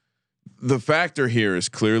 the factor here is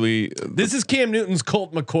clearly this is Cam Newton's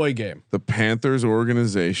Colt McCoy game. The Panthers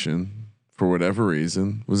organization, for whatever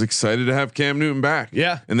reason, was excited to have Cam Newton back.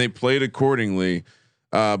 Yeah. And they played accordingly.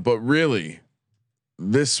 But really,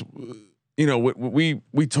 this, we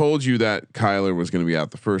told you that Kyler was going to be out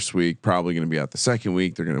the first week, probably going to be out the second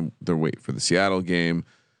week. They're wait for the Seattle game.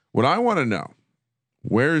 What I want to know,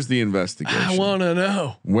 where's the investigation? I want to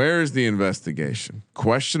know. Where's the investigation?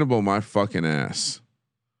 Questionable my fucking ass.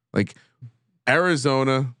 Like,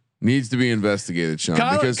 Arizona needs to be investigated, Sean,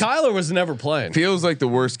 because Kyler was never playing. Feels like the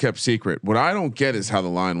worst kept secret. What I don't get is how the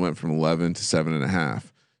line went from 11 to 7.5.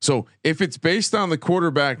 So if it's based on the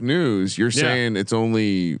quarterback news, you're saying it's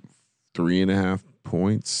only 3.5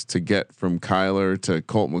 points to get from Kyler to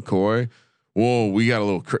Colt McCoy. Whoa, we got a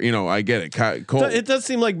little, I get it. Colt, it does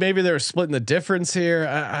seem like maybe they were splitting the difference here.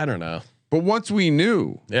 I don't know. But once we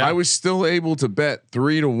knew, I was still able to bet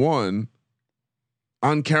 3-1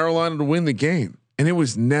 on Carolina to win the game. And it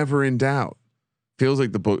was never in doubt. Feels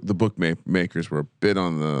like the bookmakers were a bit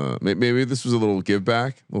on the. Maybe this was a little give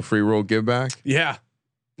back, a little free roll give back. Yeah.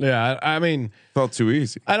 I mean, felt too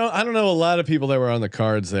easy. I don't know a lot of people that were on the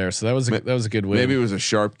cards there, so that was a good win. Maybe it was a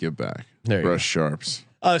sharp give back. There us sharps.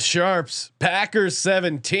 Sharps. Packers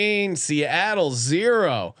 17, Seattle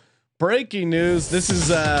 0. Breaking news. This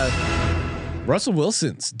is Russell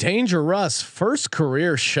Wilson's Danger Russ first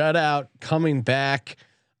career shutout coming back.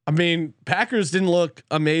 I mean, Packers didn't look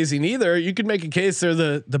amazing either. You could make a case they're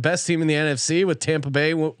the best team in the NFC with Tampa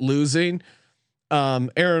Bay losing.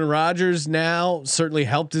 Aaron Rodgers now certainly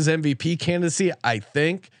helped his MVP candidacy. I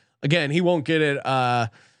think again, he won't get it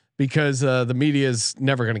because the media is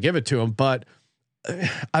never going to give it to him. But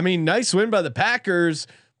I mean, nice win by the Packers,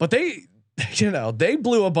 but they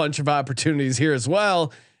blew a bunch of opportunities here as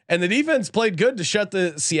well. And the defense played good to shut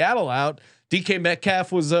the Seattle out. DK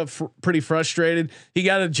Metcalf was pretty frustrated. He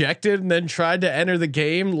got ejected and then tried to enter the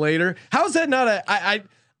game later. How is that not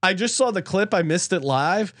I just saw the clip. I missed it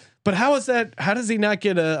live. But how is that? How does he not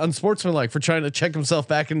get unsportsmanlike for trying to check himself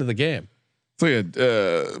back into the game? It's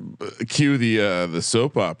like cue the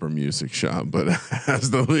soap opera music, Sean. But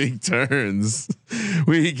as the league turns,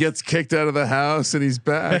 he gets kicked out of the house and he's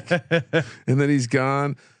back, and then he's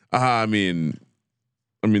gone. I mean,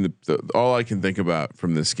 all I can think about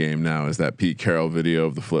from this game now is that Pete Carroll video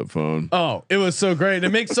of the flip phone. Oh, it was so great. It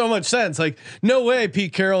makes so much sense. Like, no way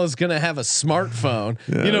Pete Carroll is going to have a smartphone,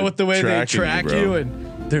 with the way they track you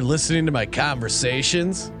and they're listening to my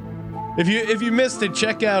conversations. If you missed it,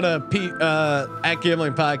 check out Pete at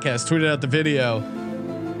Gambling Podcast tweeted out the video.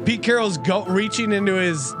 Pete Carroll's reaching into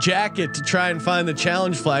his jacket to try and find the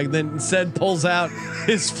challenge flag, then instead pulls out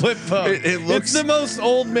his flip phone. It's the most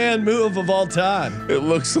old man move of all time. It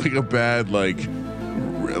looks like a bad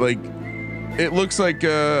it looks like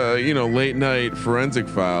late night forensic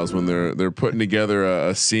files when they're putting together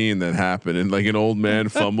a scene that happened and like an old man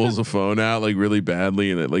fumbles a phone out like really badly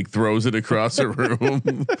and it like throws it across a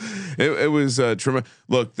room. It was tremendous.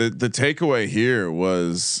 Look, the takeaway here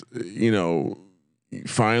was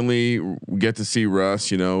finally get to see Russ,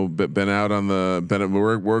 been out on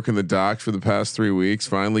working the docks for the past 3 weeks.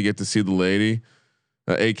 Finally get to see the lady,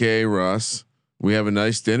 AKA Russ. We have a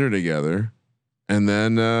nice dinner together. And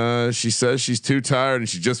then she says she's too tired and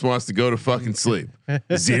she just wants to go to fucking sleep.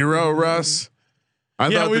 0, Russ.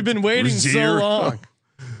 We've been waiting so long.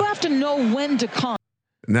 You have to know when to come.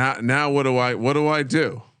 Now what do I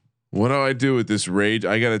do? What do I do with this rage?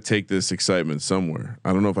 I got to take this excitement somewhere.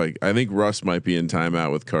 I don't know if I think Russ might be in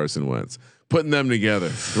timeout with Carson Wentz, putting them together,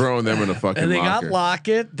 throwing them in a fucking and they locker. got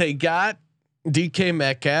Lockett. They got DK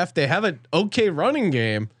Metcalf. They have an okay running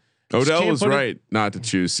game. Odell was right not to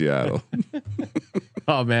choose Seattle.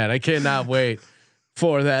 Oh man, I cannot wait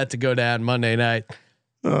for that to go down Monday night.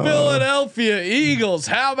 Philadelphia Eagles.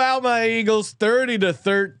 How about my Eagles?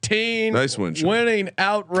 30-13. Nice win. Winning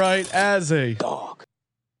outright as a dog.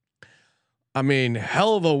 I mean,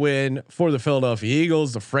 hell of a win for the Philadelphia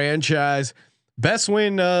Eagles, the franchise. Best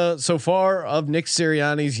win so far of Nick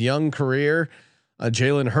Sirianni's young career.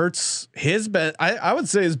 Jalen Hurts, his best, I would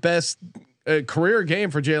say his best career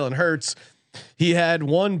game for Jalen Hurts. He had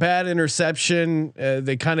one bad interception.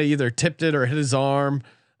 They kind of either tipped it or hit his arm.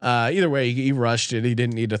 Either way, he rushed it. He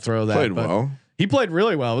didn't need to throw that. Played well. He played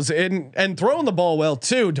really well. It was and throwing the ball well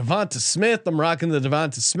too. Devonta Smith. I'm rocking the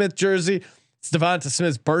Devonta Smith jersey. It's Devonta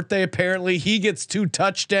Smith's birthday. Apparently, he gets 2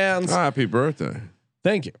 touchdowns. Happy birthday!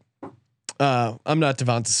 Thank you. I'm not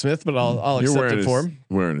Devonta Smith, but I'll accept it for him.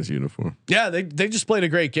 Wearing his uniform. Yeah, they just played a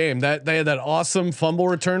great game. That they had that awesome fumble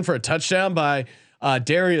return for a touchdown by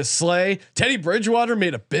Darius Slay. Teddy Bridgewater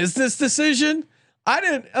made a business decision.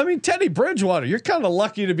 Teddy Bridgewater, you're kind of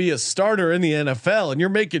lucky to be a starter in the NFL, and you're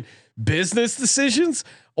making business decisions.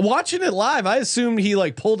 watching it live, I assumed he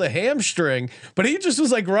like pulled a hamstring, but he just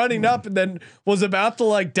was like running up and then was about to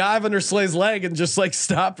like dive under Slay's leg and just like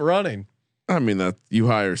stopped running. I mean, that you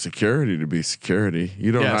hire security to be security.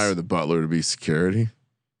 You don't hire the butler to be security.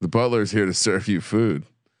 The butler's here to serve you food.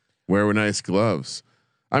 Wear nice gloves.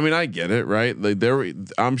 I mean, I get it, right? Like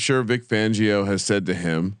I'm sure Vic Fangio has said to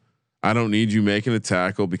him, I don't need you making a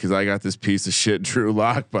tackle because I got this piece of shit Drew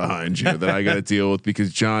Lock behind you that I got to deal with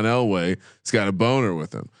because John Elway's got a boner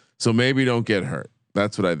with him. So maybe don't get hurt.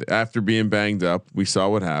 That's what after being banged up, we saw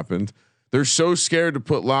what happened. They're so scared to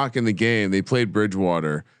put Lock in the game. They played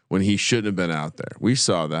Bridgewater when he shouldn't have been out there. We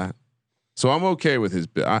saw that. So I'm okay with his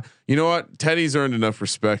bit. You know what? Teddy's earned enough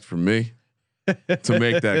respect from me to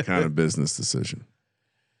make that kind of business decision.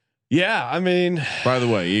 Yeah. I mean, by the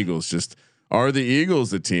way, Are the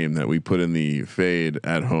Eagles the team that we put in the fade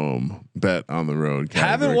at home bet on the road?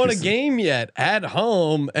 Haven't won a game yet at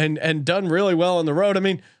home and done really well on the road. I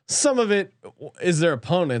mean, some of it is their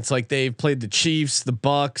opponents. Like they've played the Chiefs, the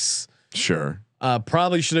Bucks. Sure.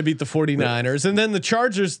 Probably should have beat the 49ers. And then the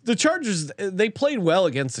Chargers, they played well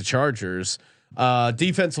against the Chargers.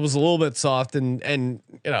 Defense was a little bit soft and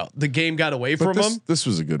you know, the game got away from them. This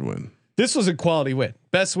was a good win. This was a quality win.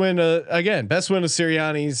 Best win of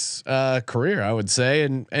Sirianni's career, I would say.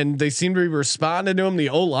 And they seem to be responding to him. The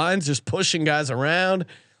O-line's just pushing guys around.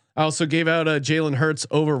 I also gave out Jalen Hurts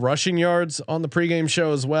over rushing yards on the pregame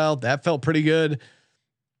show as well. That felt pretty good.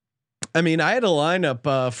 I mean, I had a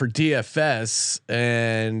lineup for DFS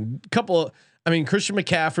and Christian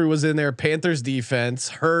McCaffrey was in there. Panthers defense,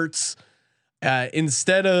 Hurts.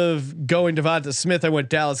 Instead of going Devonta Smith, I went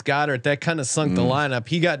Dallas Goedert. That kind of sunk the lineup.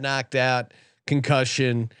 He got knocked out,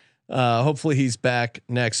 concussion. Hopefully he's back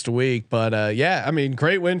next week. But yeah, I mean,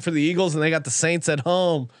 great win for the Eagles, and they got the Saints at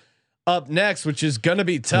home up next, which is gonna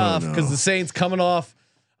be tough because the Saints coming off.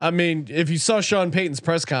 I mean, if you saw Sean Payton's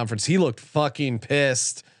press conference, he looked fucking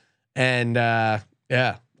pissed. And I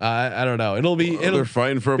don't know. They're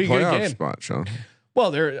fighting for a playoff spot, Sean.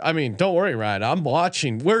 Well, don't worry, Ryan. I'm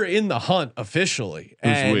watching. We're in the hunt officially.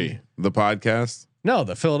 Who's we? The podcast? No,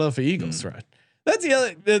 the Philadelphia Eagles, right? That's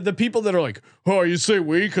the people that are like, oh, you say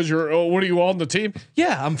we because you're. What are you on the team?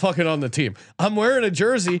 Yeah, I'm fucking on the team. I'm wearing a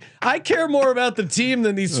jersey. I care more about the team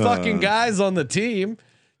than these fucking guys on the team.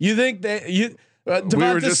 You think that you? Devonta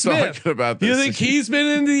we were just Smith, talking about this. You think he's been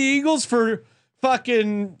in the Eagles for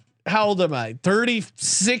fucking? How old am I?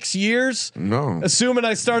 36 years? No. Assuming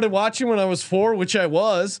I started watching when I was 4, which I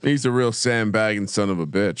was. He's a real sandbagging son of a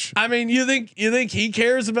bitch. I mean, you think he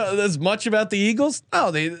cares about as much about the Eagles?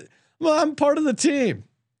 No, I'm part of the team.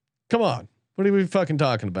 Come on. What are we fucking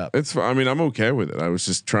talking about? I'm okay with it. I was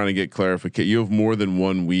just trying to get clarification. You have more than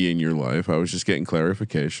one we in your life. I was just getting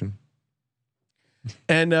clarification.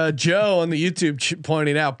 And Joe on the YouTube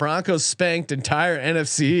pointing out Broncos spanked entire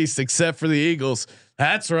NFC East except for the Eagles.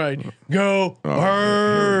 That's right. Go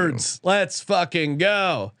Birds. Let's fucking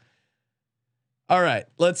go. All right.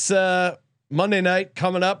 Let's Monday night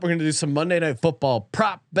coming up. We're going to do some Monday Night Football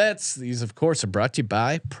prop bets. These, of course, are brought to you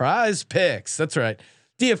by Prize Picks. That's right.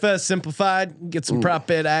 DFS simplified. Get some prop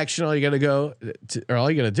bet action. All you got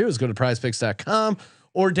to do is go to prizepicks.com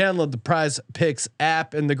or download the Prize Picks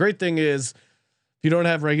app. And the great thing is, if you don't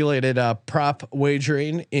have regulated prop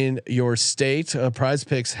wagering in your state, Prize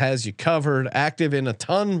Picks has you covered. Active in a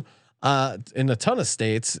ton of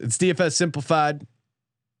states. It's DFS simplified.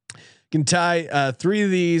 You can tie 3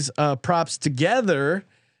 of these props together,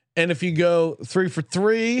 and if you go 3 for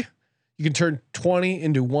 3, you can turn 20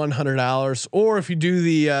 into $100. Or if you do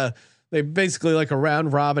they basically like a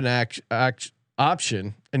round robin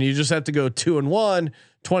option, and you just have to go 2 and 1,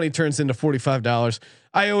 20 turns into $45.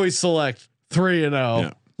 I always select 3 and 0.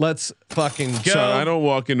 Yeah. Let's fucking go. So I don't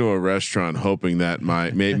walk into a restaurant hoping that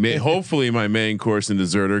hopefully my main course and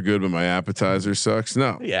dessert are good, but my appetizer sucks.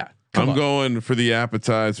 No. Yeah. I'm going for the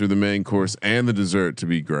appetizer, the main course, and the dessert to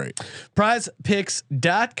be great.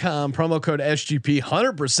 PrizePicks.com, promo code SGP,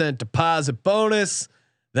 100% deposit bonus.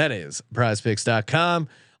 That is PrizePicks.com.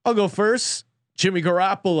 I'll go first. Jimmy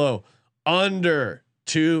Garoppolo under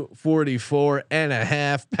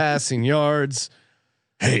 244.5 passing yards.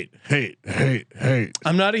 Hate.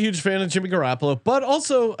 I'm not a huge fan of Jimmy Garoppolo, but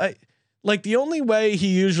also the only way he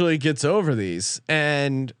usually gets over these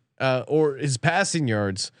and or his passing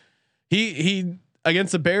yards. He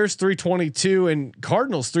against the Bears 322 and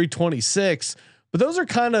Cardinals 326, but those are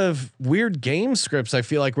kind of weird game scripts. I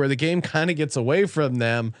feel like where the game kind of gets away from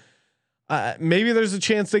them. Maybe there's a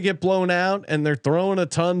chance they get blown out and they're throwing a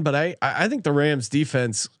ton, but I think the Rams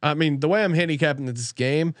defense. I mean, the way I'm handicapping this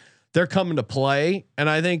game, they're coming to play, and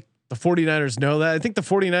I think the 49ers know that. I think the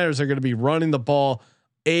 49ers are going to be running the ball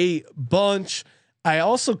a bunch. I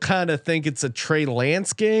also kind of think it's a Trey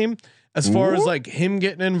Lance game as far as like him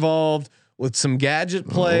getting involved with some gadget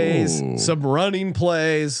plays, some running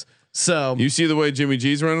plays. So you see the way Jimmy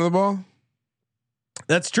G's running the ball?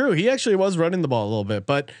 That's true. He actually was running the ball a little bit,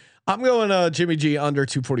 but I'm going Jimmy G under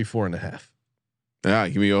 244.5. Yeah,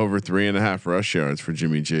 give me over 3.5 rush yards for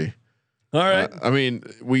Jimmy G. All right. I mean,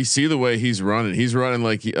 we see the way he's running. He's running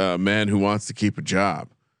like a man who wants to keep a job.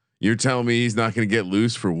 You're telling me he's not going to get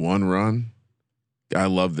loose for one run? I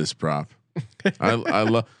love this prop. I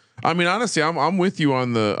love. I mean, honestly, I'm with you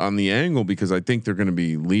on the angle because I think they're going to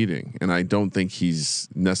be leading, and I don't think he's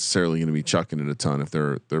necessarily going to be chucking it a ton if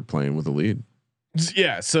they're playing with a lead.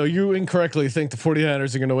 Yeah. So you incorrectly think the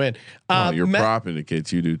 49ers are going to win. Your prop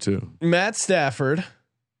indicates you do too. Matt Stafford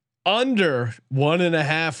under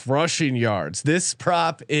 1.5 rushing yards. This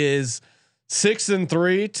prop is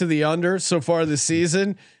 6-3 to the under so far this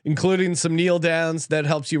season, including some kneel downs that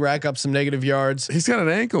helps you rack up some negative yards. He's got an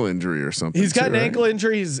ankle injury or something. He's got an ankle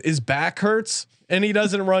injury. His back hurts and he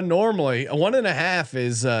doesn't run normally. A 1.5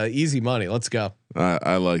 is easy money. Let's go.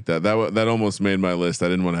 I like that. That almost made my list. I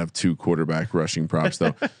didn't want to have 2 quarterback rushing props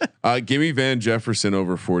though. Give me Van Jefferson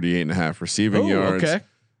over 48.5 receiving yards. Okay.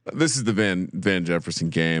 This is the Van Jefferson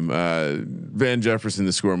game. Van Jefferson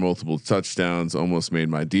to score multiple touchdowns almost made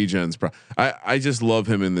my DGens. I just love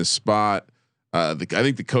him in this spot. I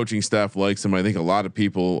think the coaching staff likes him. I think a lot of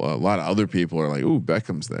other people are like, "Ooh,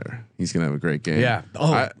 Beckham's there. He's gonna have a great game." Yeah.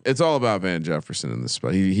 It's all about Van Jefferson in this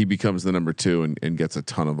spot. He becomes the number 2 and gets a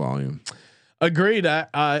ton of volume. Agreed.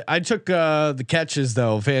 I took the catches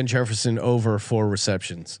though. Van Jefferson over 4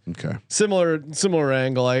 receptions. Okay. Similar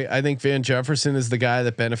angle. I think Van Jefferson is the guy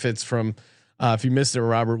that benefits from. If you missed it,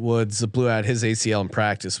 Robert Woods blew out his ACL in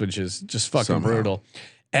practice, which is just fucking brutal.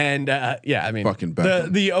 And yeah, I mean, fucking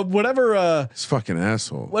the whatever. This fucking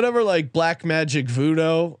asshole. Whatever like black magic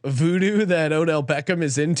voodoo that Odell Beckham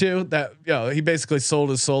is into. That he basically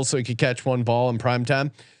sold his soul so he could catch one ball in prime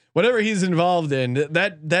time. Whatever he's involved in,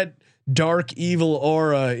 that dark evil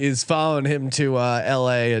aura is following him to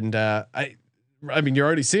LA, and I mean you're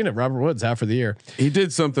already seeing it. Robert Woods out for the year. He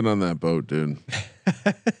did something on that boat, dude.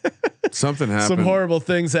 Something happened. Some horrible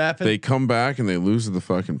things happen. They come back and they lose to the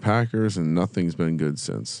fucking Packers, and nothing's been good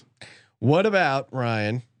since. What about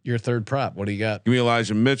Ryan? Your third prop. What do you got? Give me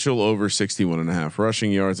Elijah Mitchell over 61.5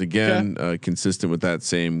 rushing yards again, consistent with that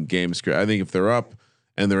same game script. I think if they're up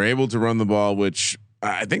and they're able to run the ball, which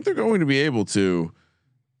I think they're going to be able to.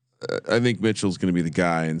 I think Mitchell's going to be the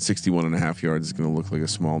guy, and 61.5 yards is going to look like a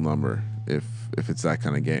small number if it's that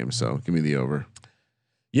kind of game. So give me the over.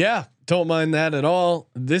 Yeah, don't mind that at all.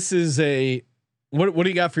 This is what do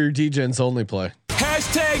you got for your DGens only play?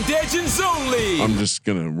 Hashtag DGens only. I'm just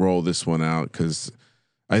gonna roll this one out because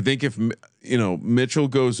I think if Mitchell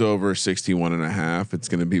goes over 61.5, it's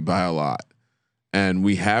gonna be by a lot, and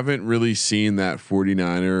we haven't really seen that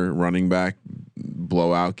 49er running back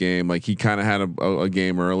blowout game. Like he kind of had a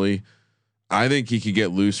game early. I think he could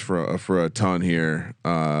get loose for a ton here.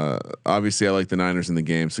 Obviously, I like the Niners in the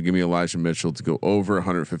game, so give me Elijah Mitchell to go over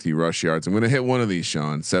 150 rush yards. I'm going to hit one of these,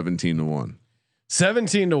 Sean. 17-1.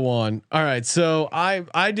 17-1. All right, so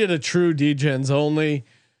I did a true DGens only.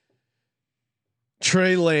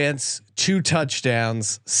 Trey Lance 2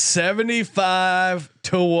 touchdowns,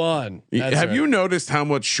 75-1. Have you noticed how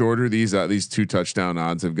much shorter these 2 touchdown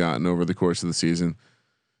odds have gotten over the course of the season?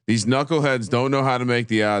 These knuckleheads don't know how to make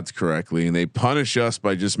the odds correctly, and they punish us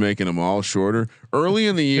by just making them all shorter. Early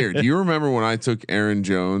in the year, do you remember when I took Aaron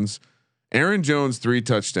Jones? Aaron Jones 3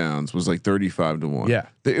 touchdowns was like 35-1. Yeah,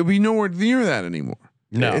 it'd be nowhere near that anymore.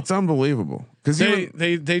 No, it's unbelievable because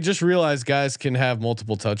they just realized guys can have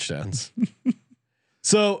multiple touchdowns.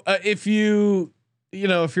 So if you're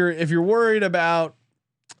worried about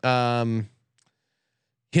him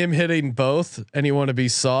hitting both and you want to be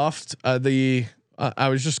soft, I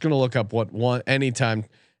was just going to look up what one anytime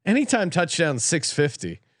touchdown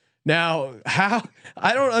 650. Now, how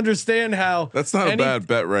I don't understand how that's not a bad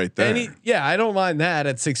bet right there. I don't mind that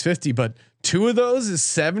at 650, but 2 of those is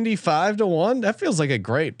 75-1. That feels like a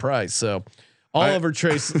great price. So all over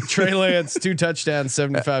Trey Lance 2 touchdowns,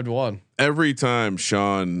 75-1. Every time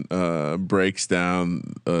Sean breaks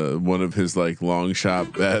down one of his like long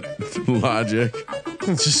shot bet logic,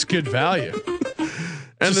 it's just good value.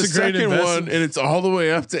 And the second one, and it's all the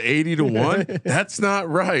way up to 80-1. That's not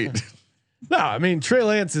right. No, I mean Trey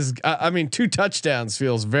Lance is. 2 touchdowns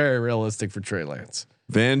feels very realistic for Trey Lance.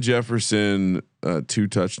 Van Jefferson 2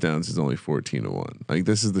 touchdowns is only 14-1. Like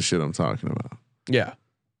this is the shit I'm talking about. Yeah,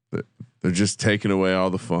 they're just taking away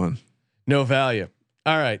all the fun. No value.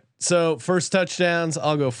 All right, so first touchdowns.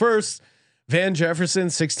 I'll go first. Van Jefferson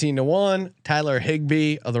 16-1, Tyler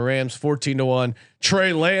Higbee of the Rams 14-1,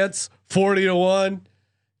 Trey Lance 40-1,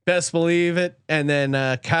 best believe it, and then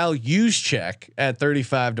Kyle Juszczyk at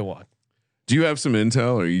 35-1. Do you have some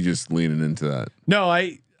intel, or are you just leaning into that? No,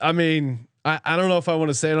 I mean, I don't know if I want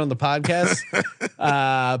to say it on the podcast,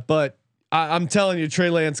 but I'm telling you, Trey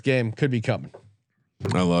Lance game could be coming.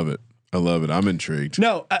 I love it. I'm intrigued.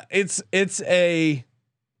 No,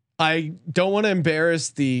 I don't want to embarrass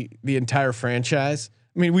the entire franchise.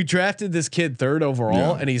 I mean, we drafted this kid 3rd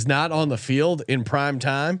overall, and he's not on the field in prime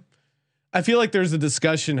time. I feel like there's a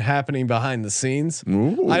discussion happening behind the scenes.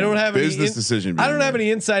 Ooh, I don't have business decision. I don't have any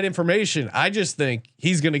inside information. I just think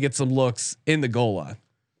he's going to get some looks in the goal line,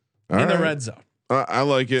 the red zone. I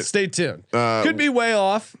like it. Stay tuned. Could be way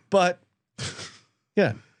off, but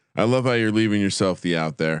yeah. I love how you're leaving yourself the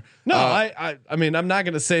out there. No, I mean, I'm not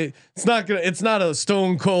going to say it's not a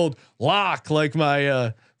stone cold lock like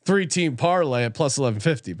my 3-team parlay at plus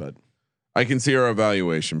 1150, but I can see our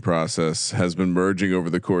evaluation process has been merging over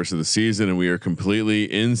the course of the season, and we are completely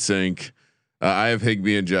in sync. I have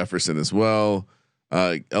Higbee and Jefferson as well.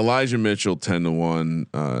 Elijah Mitchell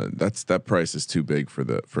 10-1. That price is too big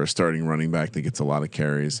for a starting running back that gets a lot of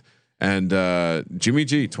carries. And Jimmy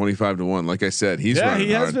G 25-1. Like I said, he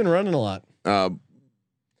has been running a lot.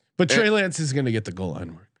 But Trey Lance is going to get the goal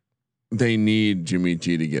line work. They need Jimmy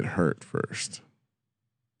G to get hurt first.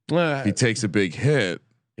 If he takes a big hit,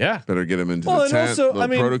 better get him into the tent. Also,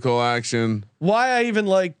 protocol action. Why I even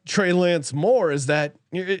like Trey Lance more is that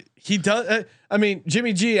he does.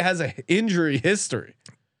 Jimmy G has an injury history.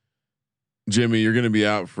 Jimmy, you're going to be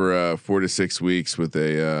out for 4 to 6 weeks with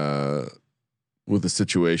a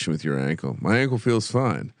situation with your ankle. My ankle feels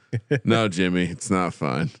fine. No, Jimmy, it's not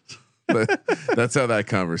fine. That's how that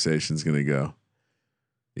conversation's going to go.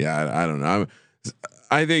 Yeah, I don't know.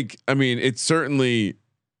 I think it's certainly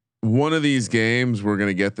one of these games we're going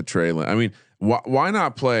to get the Trey Lance. I mean, why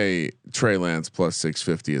not play Trey Lance plus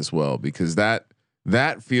 650 as well? Because that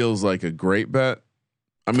feels like a great bet.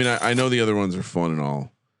 I mean, I know the other ones are fun and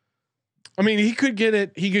all. I mean, he could get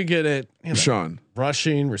it. Sean,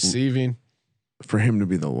 rushing, receiving. For him to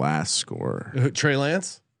be the last scorer, Trey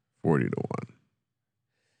Lance 40-1.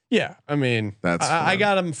 Yeah, I mean, I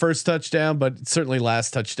got him first touchdown, but certainly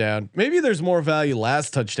last touchdown. Maybe there's more value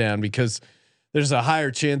last touchdown because there's a higher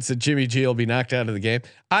chance that Jimmy G will be knocked out of the game.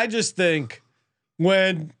 I just think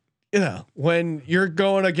when you're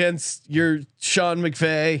going against your Sean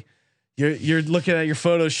McVay, you're looking at your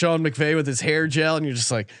photo of Sean McVay with his hair gel, and you're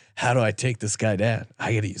just like, how do I take this guy down?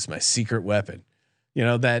 I got to use my secret weapon.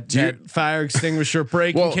 That fire extinguisher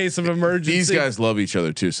break in case of emergency. These guys love each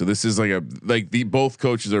other too. So this is both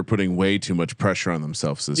coaches are putting way too much pressure on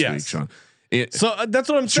themselves this week, Sean. So that's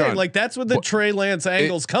what I'm saying. Sean, like that's what the Trey Lance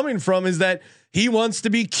angle's coming from, is that he wants to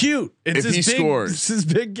be cute. It's his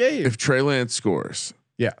big game. If Trey Lance scores,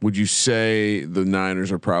 would you say the Niners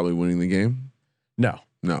are probably winning the game? No.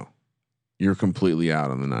 You're completely out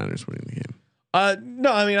on the Niners winning the game.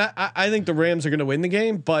 No, I mean, I think the Rams are going to win the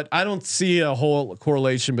game, but I don't see a whole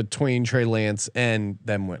correlation between Trey Lance and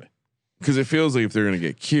them winning. Because it feels like if they're going to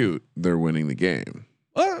get cute, they're winning the game.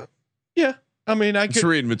 Yeah. I mean, I could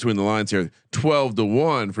read between the lines here.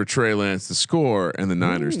 12-1 for Trey Lance to score and the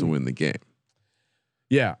Niners to win the game.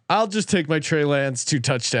 Yeah, I'll just take my Trey Lance 2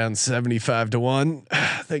 touchdowns, 75-1.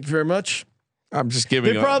 Thank you very much. I'm just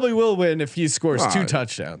giving. They probably will win if he scores 2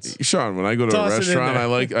 touchdowns. Sean, when I go to a restaurant, I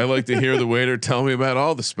like to hear the waiter tell me about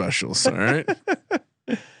all the specials. All right.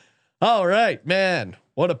 All right, man.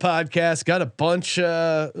 What a podcast. Got a bunch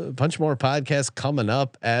more podcasts coming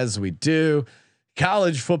up as we do.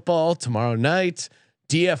 College football tomorrow night.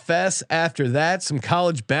 DFS after that. Some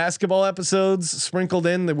college basketball episodes sprinkled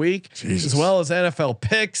in the week, as well as NFL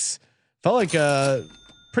picks. Felt like a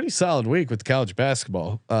pretty solid week with college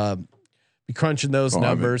basketball. Be crunching those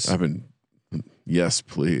numbers. I've been. Yes,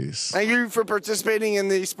 please. Thank you for participating in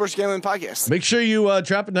the Sports Gambling Podcast. Make sure you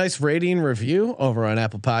drop a nice rating review over on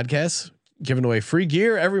Apple Podcasts. Giving away free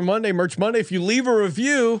gear every Monday, Merch Monday. If you leave a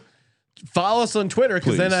review, follow us on Twitter,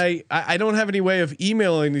 because then I don't have any way of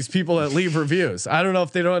emailing these people that leave reviews. I don't know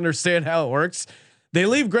if they don't understand how it works. They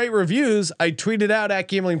leave great reviews. I tweet it out at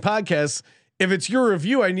Gambling Podcast. If it's your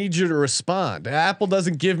review, I need you to respond. Apple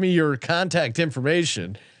doesn't give me your contact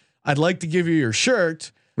information. I'd like to give you your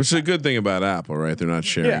shirt. Which is a good thing about Apple, right? They're not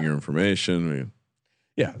sharing your information.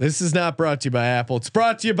 Yeah, this is not brought to you by Apple. It's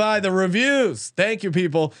brought to you by the reviews. Thank you,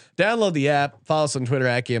 people. Download the app. Follow us on Twitter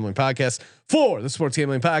at Gambling Podcast. For the Sports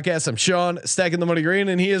Gambling Podcast, I'm Sean, stacking the money green,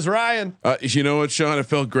 and he is Ryan. You know what, Sean? It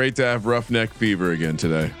felt great to have roughneck fever again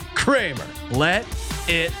today. Kramer, let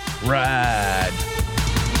it ride.